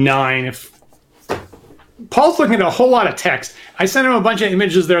page 9. If Paul's looking at a whole lot of text, I sent him a bunch of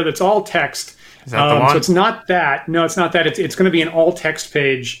images there. That's all text. Is that the one? So it's not that. No, it's not that. It's going to be an all-text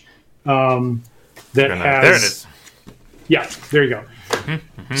page that has... There it is. Yeah, there you go.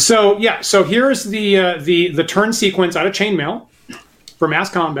 So here's the turn sequence out of Chainmail for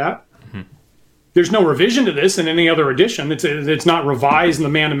mass combat. There's no revision to this in any other edition. It's not revised in the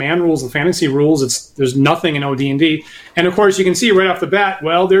man-to-man rules, the fantasy rules. There's nothing in OD&D. And of course, you can see right off the bat,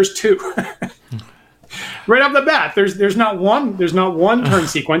 well, there's 2. Right off the bat, there's not one turn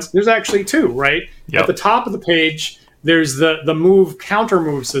sequence. There's actually 2, right? Yep. At the top of the page, there's the move counter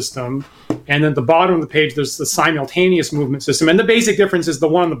move system, and at the bottom of the page, there's the simultaneous movement system. And the basic difference is the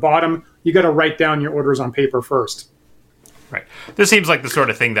one on the bottom, you got to write down your orders on paper first. Right. This seems like the sort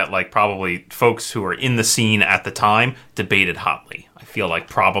of thing that, like, probably folks who were in the scene at the time debated hotly. I feel like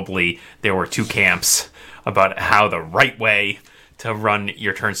probably there were two camps about how the right way to run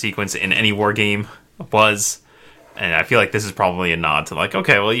your turn sequence in any war game was. And I feel like this is probably a nod to, like,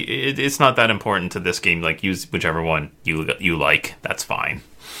 okay, well, it's not that important to this game. Like, use whichever one you like. That's fine.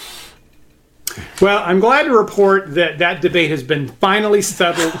 Well, I'm glad to report that debate has been finally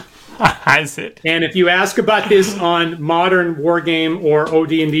settled. Has it? And if you ask about this on modern war game or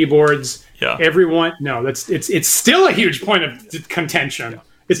OD&D boards, everyone it's still a huge point of contention. Yeah.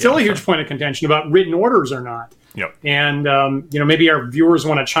 It's still a huge point of contention about written orders or not. Yep. And maybe our viewers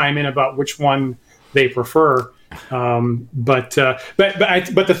want to chime in about which one they prefer. But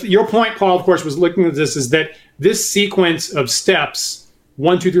your point, Paul, of course, was looking at this, is that this sequence of steps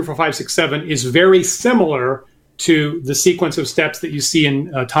 1, 2, 3, 4, 5, 6, 7 is very similar to the sequence of steps that you see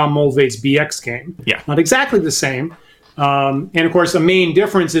in Tom Moldvade's BX game. Yeah. Not exactly the same. And of course, the main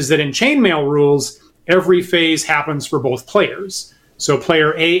difference is that in chainmail rules, every phase happens for both players. So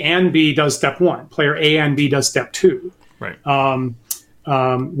player A and B does step 1. Player A and B does step 2. Right.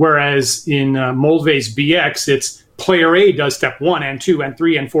 Whereas in Moldvade's BX, it's player A does step 1 and 2 and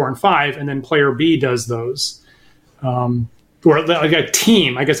 3 and 4 and 5, and then player B does those. Or like a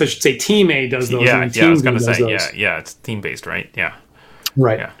team, I guess I should say team A does those. Yeah, and I was going to B say, does it's team-based, right? Yeah.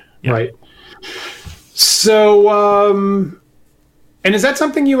 Right, yeah. Right. So, and is that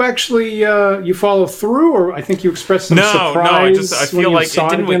something you actually you follow through, or I think you expressed some surprise? I feel like was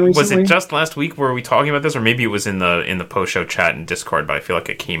recently? it just last week were we talking about this, or maybe it was in the post-show chat and Discord, but I feel like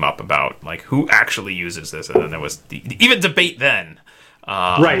it came up about, like, who actually uses this, and then there was even debate then.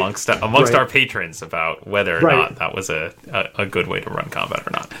 Amongst our patrons about whether or not that was a good way to run combat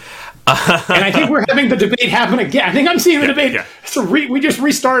or not. And I think we're having the debate happen again. I think I'm seeing the debate. Yeah. So we just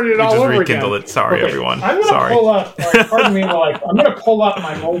restarted it all over again. It. Sorry, everyone. I'm going to pull up. Pardon me, I'm going to pull up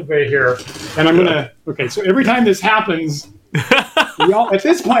my Moldvay here, and I'm going to. Okay, so every time this happens,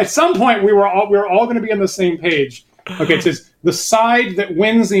 at some point, we were all going to be on the same page. Okay, it says the side that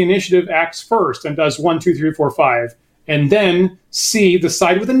wins the initiative acts first and does 1, 2, 3, 4, 5. And then C, the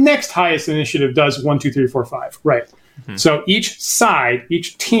side with the next highest initiative, does 1, 2, 3, 4, 5. Right. Mm-hmm. So each side,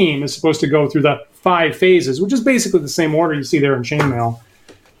 each team is supposed to go through the 5 phases, which is basically the same order you see there in Chainmail.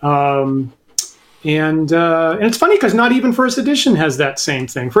 And it's funny because not even First Edition has that same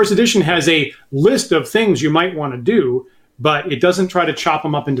thing. First Edition has a list of things you might want to do, but it doesn't try to chop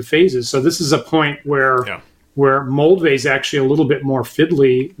them up into phases. So this is a point where Moldvay is actually a little bit more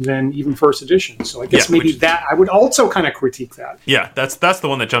fiddly than even First Edition. So I guess maybe that I would also kind of critique that. Yeah, that's the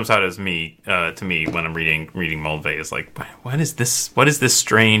one that jumps out as to me when I'm reading Moldvay, is like, what is this? What is this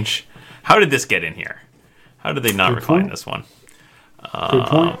strange? How did this get in here? How did they not refine this one? Good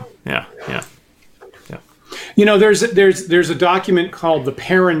point. Yeah. You know, there's a document called the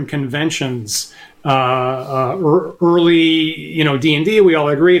Perrin Conventions. Early, D&D, we all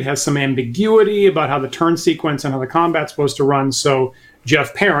agree it has some ambiguity about how the turn sequence and how the combat's supposed to run. So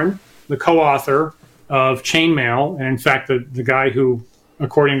Jeff Perrin, the co-author of Chainmail, and in fact the guy who,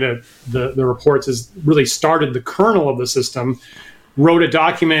 according to the reports, has really started the kernel of the system, wrote a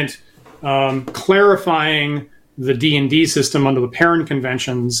document clarifying the D&D system under the Perrin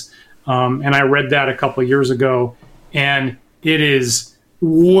Conventions, and I read that a couple of years ago, and it is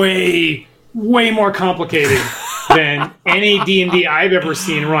way more complicated than any D&D I've ever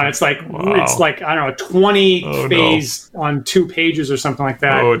seen run. It's like I don't know, 20 phase on 2 pages or something like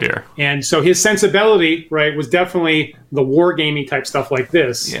that. Oh dear. And so his sensibility, right, was definitely the wargamey type stuff like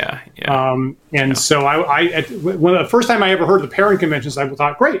this. Yeah. So when the first time I ever heard the Perrin Conventions, I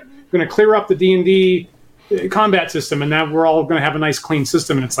thought, great, we're going to clear up the D&D combat system, and now we're all going to have a nice clean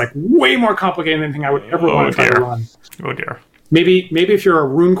system. And it's like way more complicated than anything I would ever want to try to run. Oh dear. Maybe if you're a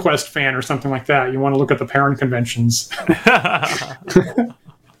RuneQuest fan or something like that, you want to look at the Perrin Conventions.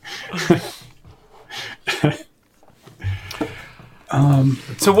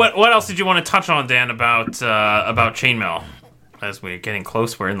 So what else did you want to touch on, Dan, about Chainmail? As we're getting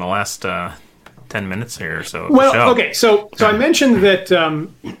close, we're in the last 10 minutes here or so. Okay. So I mentioned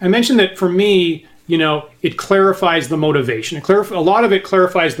that for me, it clarifies the motivation. A lot of it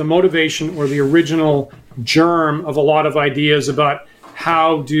clarifies the motivation or the original germ of a lot of ideas about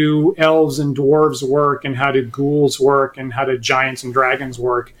how do elves and dwarves work, and how do ghouls work, and how do giants and dragons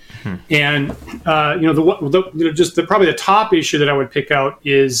work. And probably the top issue that I would pick out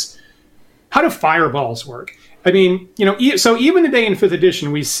is how do fireballs work. I mean, so even today in 5th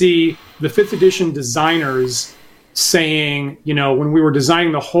edition, we see the 5th edition designers saying, when we were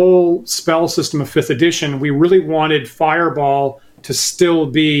designing the whole spell system of 5th edition, we really wanted Fireball to still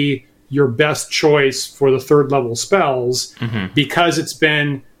be, your best choice for the third level spells because it's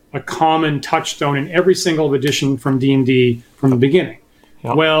been a common touchstone in every single edition from D&D from the beginning.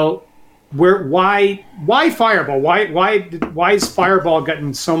 Yep. Well, why Fireball? Why is Fireball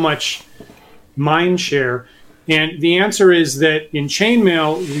gotten so much mind share? And the answer is that in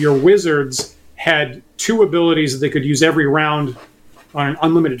Chainmail, your wizards had 2 abilities that they could use every round on an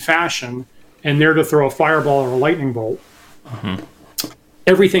unlimited fashion, and they're to throw a fireball or a lightning bolt.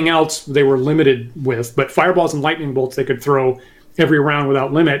 Everything else they were limited with, but fireballs and lightning bolts they could throw every round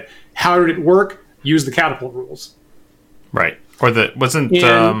without limit. How did it work? Use the catapult rules. Right. Or but isn't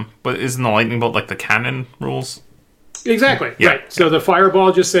the lightning bolt like the cannon rules? Exactly. Yeah. Right. So the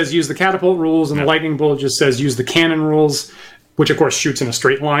fireball just says use the catapult rules, and the lightning bolt just says use the cannon rules, which of course shoots in a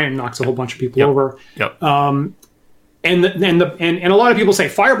straight line and knocks a whole bunch of people over. Yep. And a lot of people say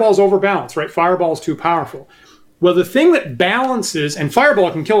fireball's overbalanced, right? Fireball's too powerful. Well, the thing that balances, and fireball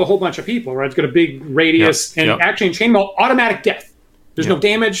can kill a whole bunch of people, right? It's got a big radius, actually in Chainmail, automatic death. There's no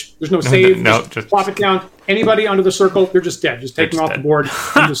damage, there's no save, just plop it down. Anybody under the circle, they're just dead. Just take them off the board,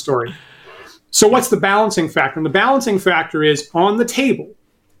 end the story. So what's the balancing factor? And the balancing factor is on the table,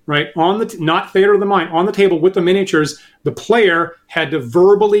 right? Not theater of the mind, on the table with the miniatures, the player had to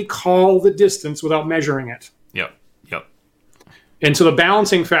verbally call the distance without measuring it. Yep. And so the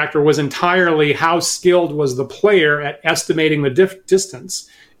balancing factor was entirely how skilled was the player at estimating the distance.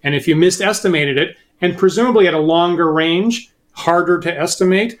 And if you misestimated it, and presumably at a longer range, harder to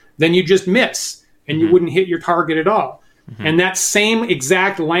estimate, then you just miss, and you wouldn't hit your target at all. And that same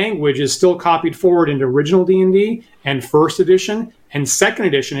exact language is still copied forward into original D&D and first edition and second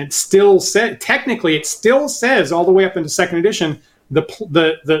edition. It still says, technically, it still says all the way up into second edition,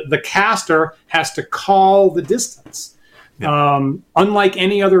 the caster has to call the distance. Unlike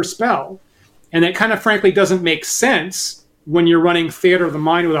any other spell. And that kind of frankly doesn't make sense when you're running Theater of the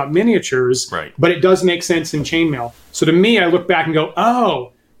Mind without miniatures, right. But it does make sense in Chainmail. So to me, I look back and go,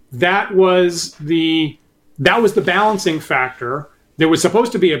 oh, that was the balancing factor. There was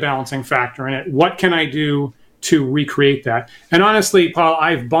supposed to be a balancing factor in it. What can I do to recreate that? And honestly, Paul,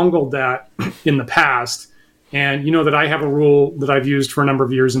 I've bungled that in the past. And you know that I have a rule that I've used for a number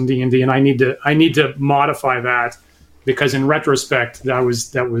of years in D&D, and I need to modify that. Because in retrospect, that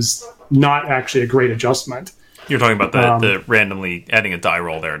was not actually a great adjustment. You're talking about the randomly adding a die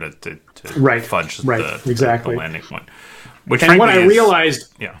roll there to fudge the landing point. And what I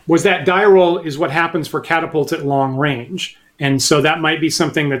realized was that die roll is what happens for catapults at long range. And so that might be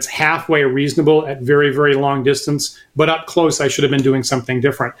something that's halfway reasonable at very, very long distance. But up close, I should have been doing something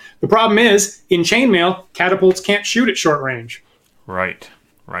different. The problem is, in Chainmail, catapults can't shoot at short range. Right.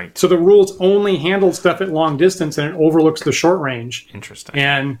 So the rules only handle stuff at long distance, and it overlooks the short range. Interesting.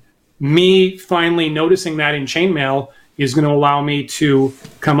 And me finally noticing that in Chainmail is going to allow me to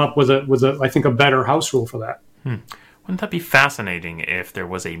come up with I think a better house rule for that. Wouldn't that be fascinating if there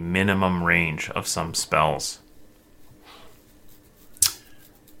was a minimum range of some spells?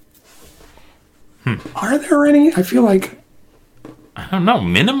 Are there any? I feel like I don't know.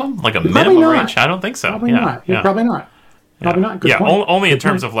 Minimum, like a minimum range? I don't think so. Probably not. Yeah. Probably not. Probably not. Good point. Only in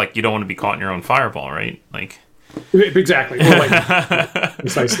terms of like you don't want to be caught in your own fireball, right? Like exactly.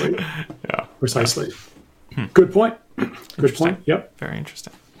 Precisely. Yeah. Precisely. Good point. Good point. Yep. Very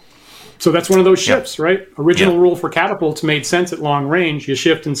interesting. So that's one of those shifts, right? Original rule for catapults made sense at long range. You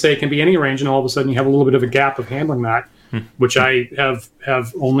shift and say it can be any range, and all of a sudden you have a little bit of a gap of handling that, which I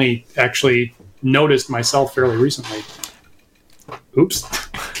have only actually noticed myself fairly recently. Oops.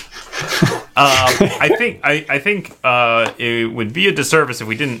 I think it would be a disservice if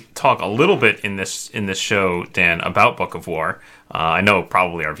we didn't talk a little bit in this show, Dan, about Book of War. I know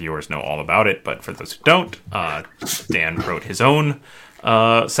probably our viewers know all about it, but for those who don't, Dan wrote his own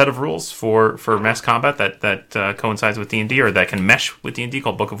set of rules for mass combat that coincides with D&D, or that can mesh with D&D,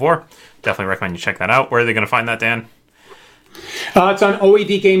 called Book of War. Definitely recommend you check that out. Where are they going to find that, Dan? It's on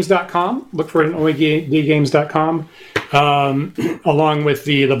oedgames.com. Look for it on oedgames.com, along with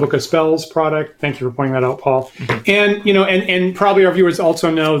the Book of Spells product. Thank you for pointing that out, Paul. And and probably our viewers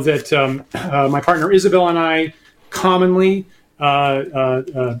also know that my partner Isabel and I commonly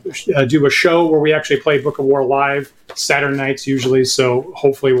do a show where we actually play Book of War live Saturday nights usually. So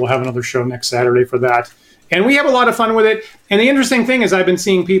hopefully we'll have another show next Saturday for that. And we have a lot of fun with it. And the interesting thing is I've been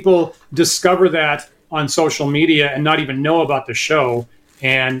seeing people discover that on social media and not even know about the show.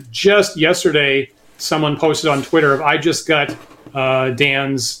 And just yesterday, someone posted on Twitter, I just got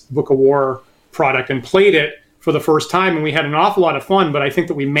Dan's Book of War product and played it for the first time. And we had an awful lot of fun, but I think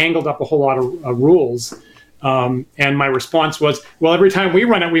that we mangled up a whole lot of rules. And my response was, well, every time we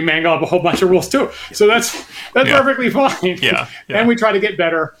run it, we mangle up a whole bunch of rules too. So that's perfectly fine. Yeah. And we try to get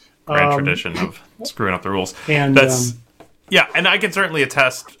better. grand tradition of screwing up the rules. And that's yeah, and I can certainly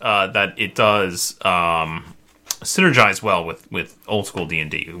attest that it does synergize well with old school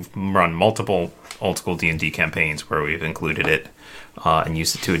D&D. We've run multiple old school D&D campaigns where we've included it and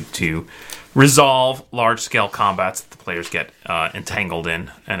used it to resolve large scale combats that the players get entangled in,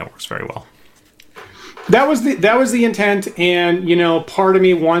 and it works very well. That was the intent, and part of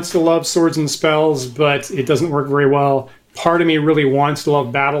me wants to love swords and spells, but it doesn't work very well. Part of me really wants to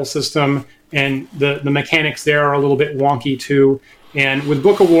love battle system, and the mechanics there are a little bit wonky too. And with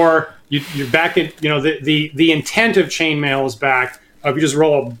Book of War, you're back at the intent of Chainmail is back. You just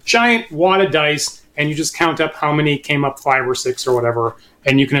roll a giant wad of dice, and you just count up how many came up, 5 or 6 or whatever,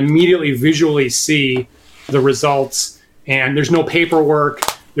 and you can immediately visually see the results. And there's no paperwork.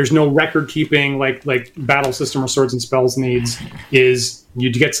 There's no record keeping like battle system or swords and spells needs. Is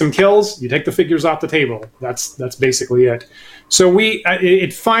you get some kills, you take the figures off the table. That's basically it. So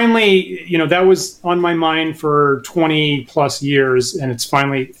it finally, that was on my mind for 20 plus years, and it's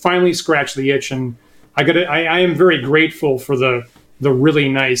finally scratched the itch. And I am very grateful for the really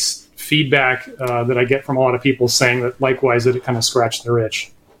nice feedback that I get from a lot of people saying that likewise that it kind of scratched their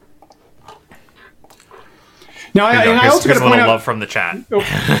itch. Now, I also got to point out love from the chat. Oh.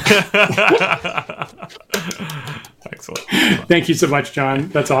 Excellent. Thank you so much, John.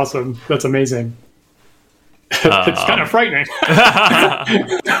 That's awesome. That's amazing. It's kind of frightening.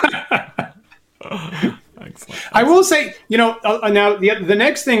 Excellent. I will say, now the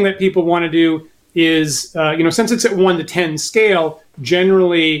next thing that people want to do is, since it's at 1 to 10 scale,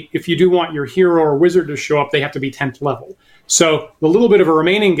 generally, if you do want your hero or wizard to show up, they have to be 10th level. So the little bit of a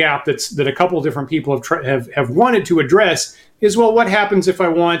remaining gap that a couple of different people have wanted to address is, well, what happens if I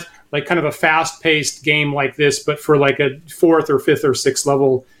want like kind of a fast-paced game like this, but for like a 4th or 5th or 6th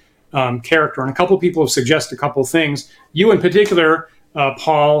level character? And a couple of people have suggested a couple of things. You in particular,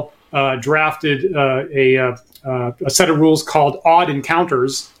 Paul, drafted a set of rules called Odd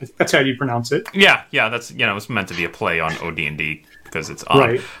Encounters. I think that's how you pronounce it. Yeah, that's it was meant to be a play on OD&D. Because it's odd.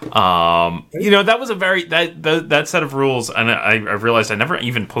 Right. That was a very that set of rules, and I realized I never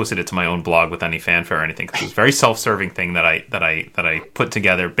even posted it to my own blog with any fanfare or anything, because it was a very self-serving thing that I put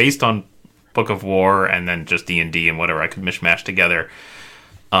together based on Book of War and then just D&D and whatever I could mishmash together.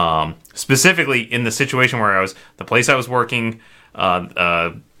 Specifically in the situation where the place I was working had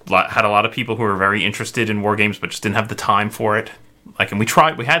a lot of people who were very interested in war games but just didn't have the time for it. And we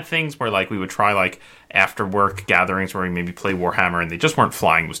had things where we would try after work gatherings where we maybe play Warhammer, and they just weren't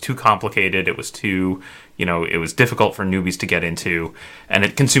flying. It was too complicated. It was too, it was difficult for newbies to get into, and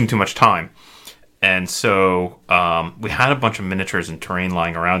it consumed too much time. And so we had a bunch of miniatures and terrain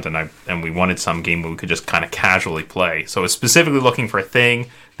lying around, and we wanted some game where we could just kind of casually play. So I was specifically looking for a thing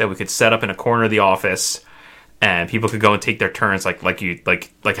that we could set up in a corner of the office, and people could go and take their turns, like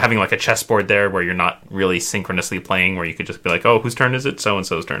having a chessboard there where you're not really synchronously playing, where you could just be like, oh, whose turn is it? So and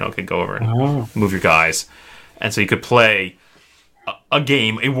so's turn. Okay, go over and move your guys, and so you could play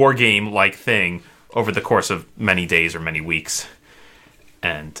a war game like thing over the course of many days or many weeks,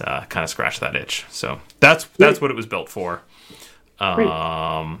 and kind of scratch that itch. So that's what it was built for,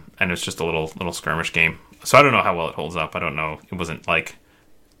 and it's just a little skirmish game. So I don't know how well it holds up. I don't know. It wasn't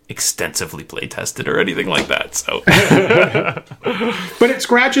extensively play tested or anything like that, so but it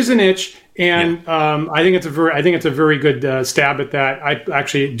scratches an itch, and I think it's a very good stab at that. I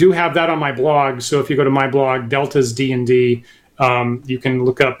actually do have that on my blog, so if you go to my blog, Delta's D&D, you can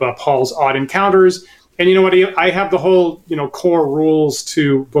look up Paul's Odd Encounters, and you know what, I have the whole core rules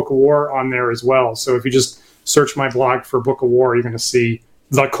to Book of War on there as well. So if you just search my blog for Book of War, you're going to see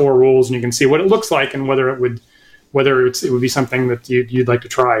the core rules, and you can see what it looks like and whether it would be something that you'd like to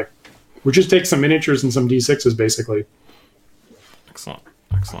try. We just take some miniatures and some D6s, basically. Excellent.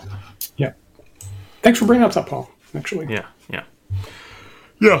 Yeah. Thanks for bringing up that, Paul, actually. Yeah.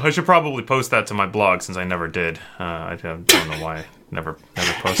 Yeah, I should probably post that to my blog since I never did. I don't know why I never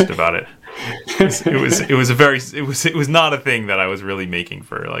posted about it. It was not a thing that I was really making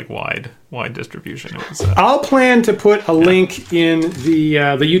for wide distribution. It was, I'll plan to put a link in the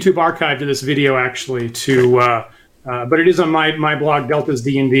YouTube archive to this video, actually, but it is on my blog, Delta's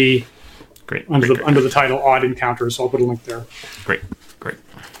D&D. Great. Under the title Odd Encounters, so I'll put a link there. Great.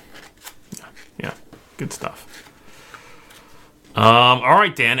 Yeah. Good stuff. All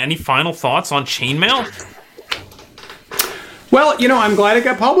right, Dan, any final thoughts on Chainmail? Well, I'm glad it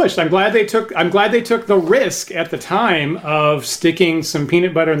got published. I'm glad they took the risk at the time of sticking some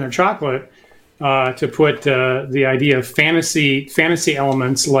peanut butter in their chocolate to put the idea of fantasy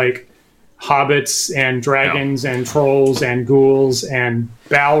elements like hobbits and dragons and trolls and ghouls and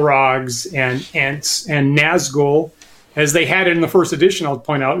balrogs and ents and Nazgul as they had it in the first edition. I'll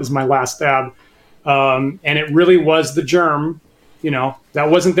point out, is my last stab, and it really was the germ. That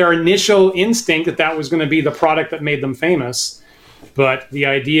wasn't their initial instinct that was going to be the product that made them famous, but the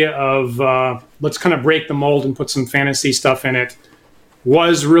idea of let's kind of break the mold and put some fantasy stuff in it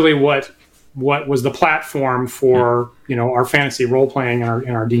was really what was the platform for our fantasy role playing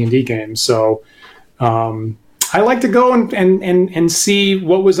in our D&D games. So I like to go and see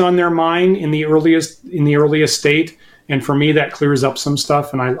what was on their mind in the earliest state, and for me that clears up some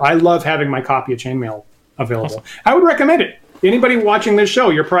stuff. And I love having my copy of Chainmail available. Awesome. I would recommend it. Anybody watching this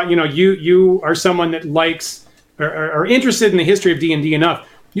show, you are someone that likes or are interested in the history of D&D enough.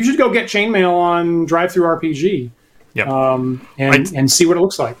 You should go get Chainmail on DriveThruRPG. Yep. And see what it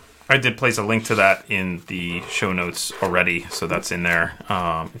looks like. I did place a link to that in the show notes already, so that's in there.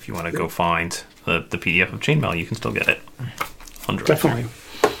 If you want to go find the PDF of Chainmail, you can still get it. Definitely.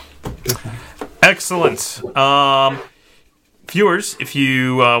 Excellent. Viewers, if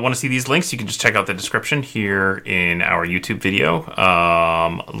you want to see these links, you can just check out the description here in our YouTube video.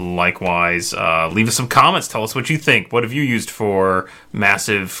 Likewise, leave us some comments. Tell us what you think. What have you used for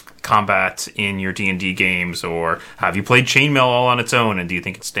massive combat in your D&D games? Or have you played Chainmail all on its own, and do you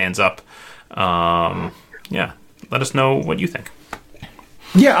think it stands up? Let us know what you think.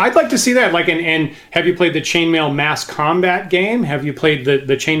 Yeah, I'd like to see that. And have you played the Chainmail Mass Combat game? Have you played the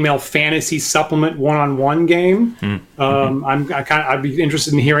Chainmail Fantasy Supplement one-on-one game? Mm-hmm. I'd be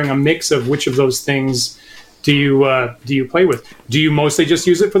interested in hearing a mix of which of those things do you play with. Do you mostly just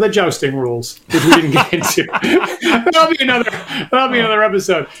use it for the jousting rules, which we didn't get into? That'll be another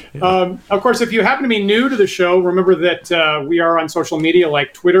episode. Of course, if you happen to be new to the show, remember that we are on social media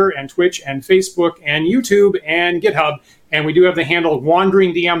like Twitter and Twitch and Facebook and YouTube and GitHub. And we do have the handle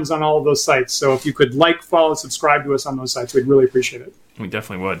Wandering DMs on all of those sites. So if you could follow, subscribe to us on those sites, we'd really appreciate it. We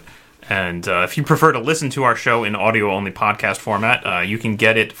definitely would. And if you prefer to listen to our show in audio-only podcast format, you can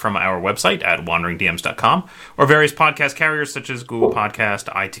get it from our website at wanderingdms.com or various podcast carriers such as Google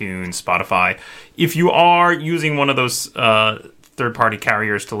Podcast, iTunes, Spotify. If you are using one of those third-party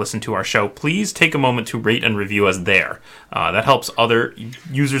carriers to listen to our show, please take a moment to rate and review us there. That helps other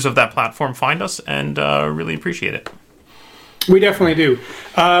users of that platform find us, and really appreciate it. We definitely do.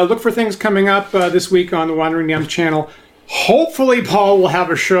 Look for things coming up this week on the Wandering DMs channel. Hopefully, Paul will have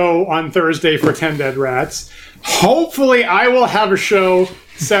a show on Thursday for 10 Dead Rats. Hopefully, I will have a show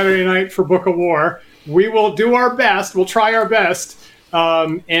Saturday night for Book of War. We will do our best. We'll try our best.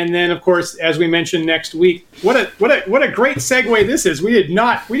 And then, of course, as we mentioned next week, what a great segue this is. We did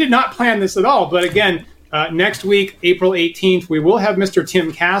not plan this at all. But again, next week, April 18th, we will have Mr.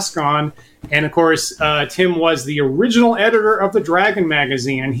 Tim Kask on. And of course, Tim was the original editor of the Dragon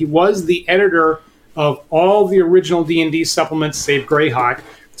magazine, and he was the editor of all the original D&D supplements, save Greyhawk.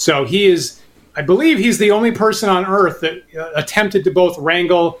 So I believe he's the only person on Earth that attempted to both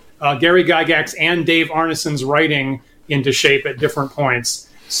wrangle Gary Gygax and Dave Arneson's writing into shape at different points.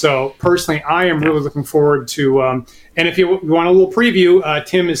 So personally, I am really looking forward to. And if you want a little preview,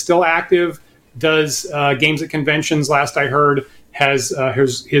 Tim is still active, does games at conventions. Last I heard. Has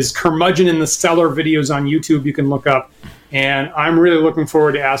his Curmudgeon in the Cellar videos on YouTube you can look up. And I'm really looking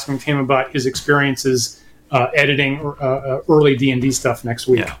forward to asking Tim about his experiences editing early D&D stuff next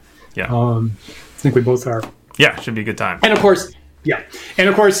week. Yeah. I think we both are. Yeah, should be a good time. And of course,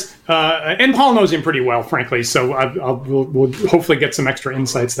 and Paul knows him pretty well, frankly, so we'll hopefully get some extra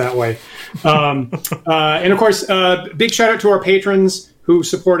insights that way. And of course, big shout out to our patrons who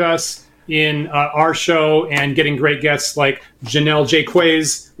support us in our show and getting great guests like Janelle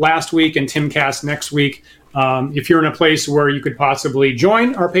Jaques last week and Tim Kask next week. If you're in a place where you could possibly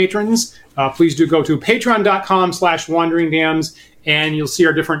join our patrons, please do go to patreon.com/wanderingdms, and you'll see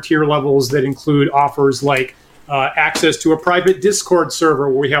our different tier levels that include offers like access to a private Discord server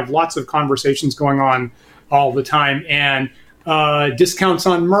where we have lots of conversations going on all the time, and discounts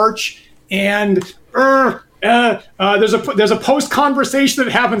on merch, and there's a post conversation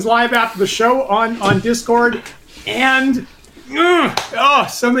that happens live after the show on Discord, and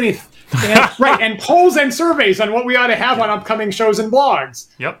so many. And polls and surveys on what we ought to have on upcoming shows and blogs.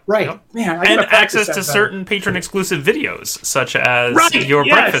 Yep. Right. Yep. Man, and access to certain patron-exclusive videos, such as your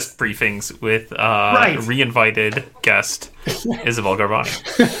breakfast briefings with re-invited guest Isabel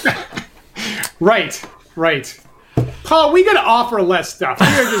Garbani. Right. Paul, we got to offer less stuff.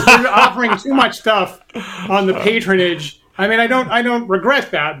 We're offering too much stuff on the patronage. I mean, I don't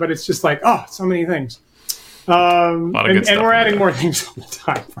regret that, but it's just like, so many things. And we're adding more things all the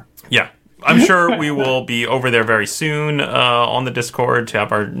time. Yeah, I'm sure we will be over there very soon on the Discord to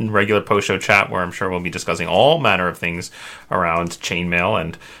have our regular post-show chat where I'm sure we'll be discussing all manner of things around Chainmail,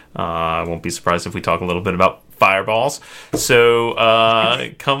 and I won't be surprised if we talk a little bit about fireballs. So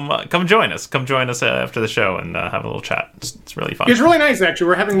come join us. Come join us after the show and have a little chat. It's really fun. It's really nice, actually.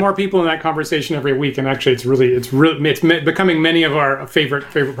 We're having more people in that conversation every week, and actually, it's becoming many of our favorite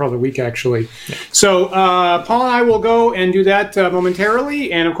part of the week, actually. Yeah. So Paul and I will go and do that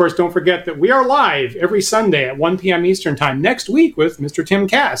momentarily, and of course, don't forget that we are live every Sunday at 1 p.m. Eastern Time next week with Mr. Tim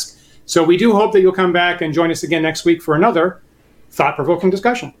Kask. So we do hope that you'll come back and join us again next week for another thought-provoking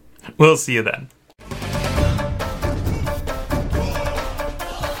discussion. We'll see you then.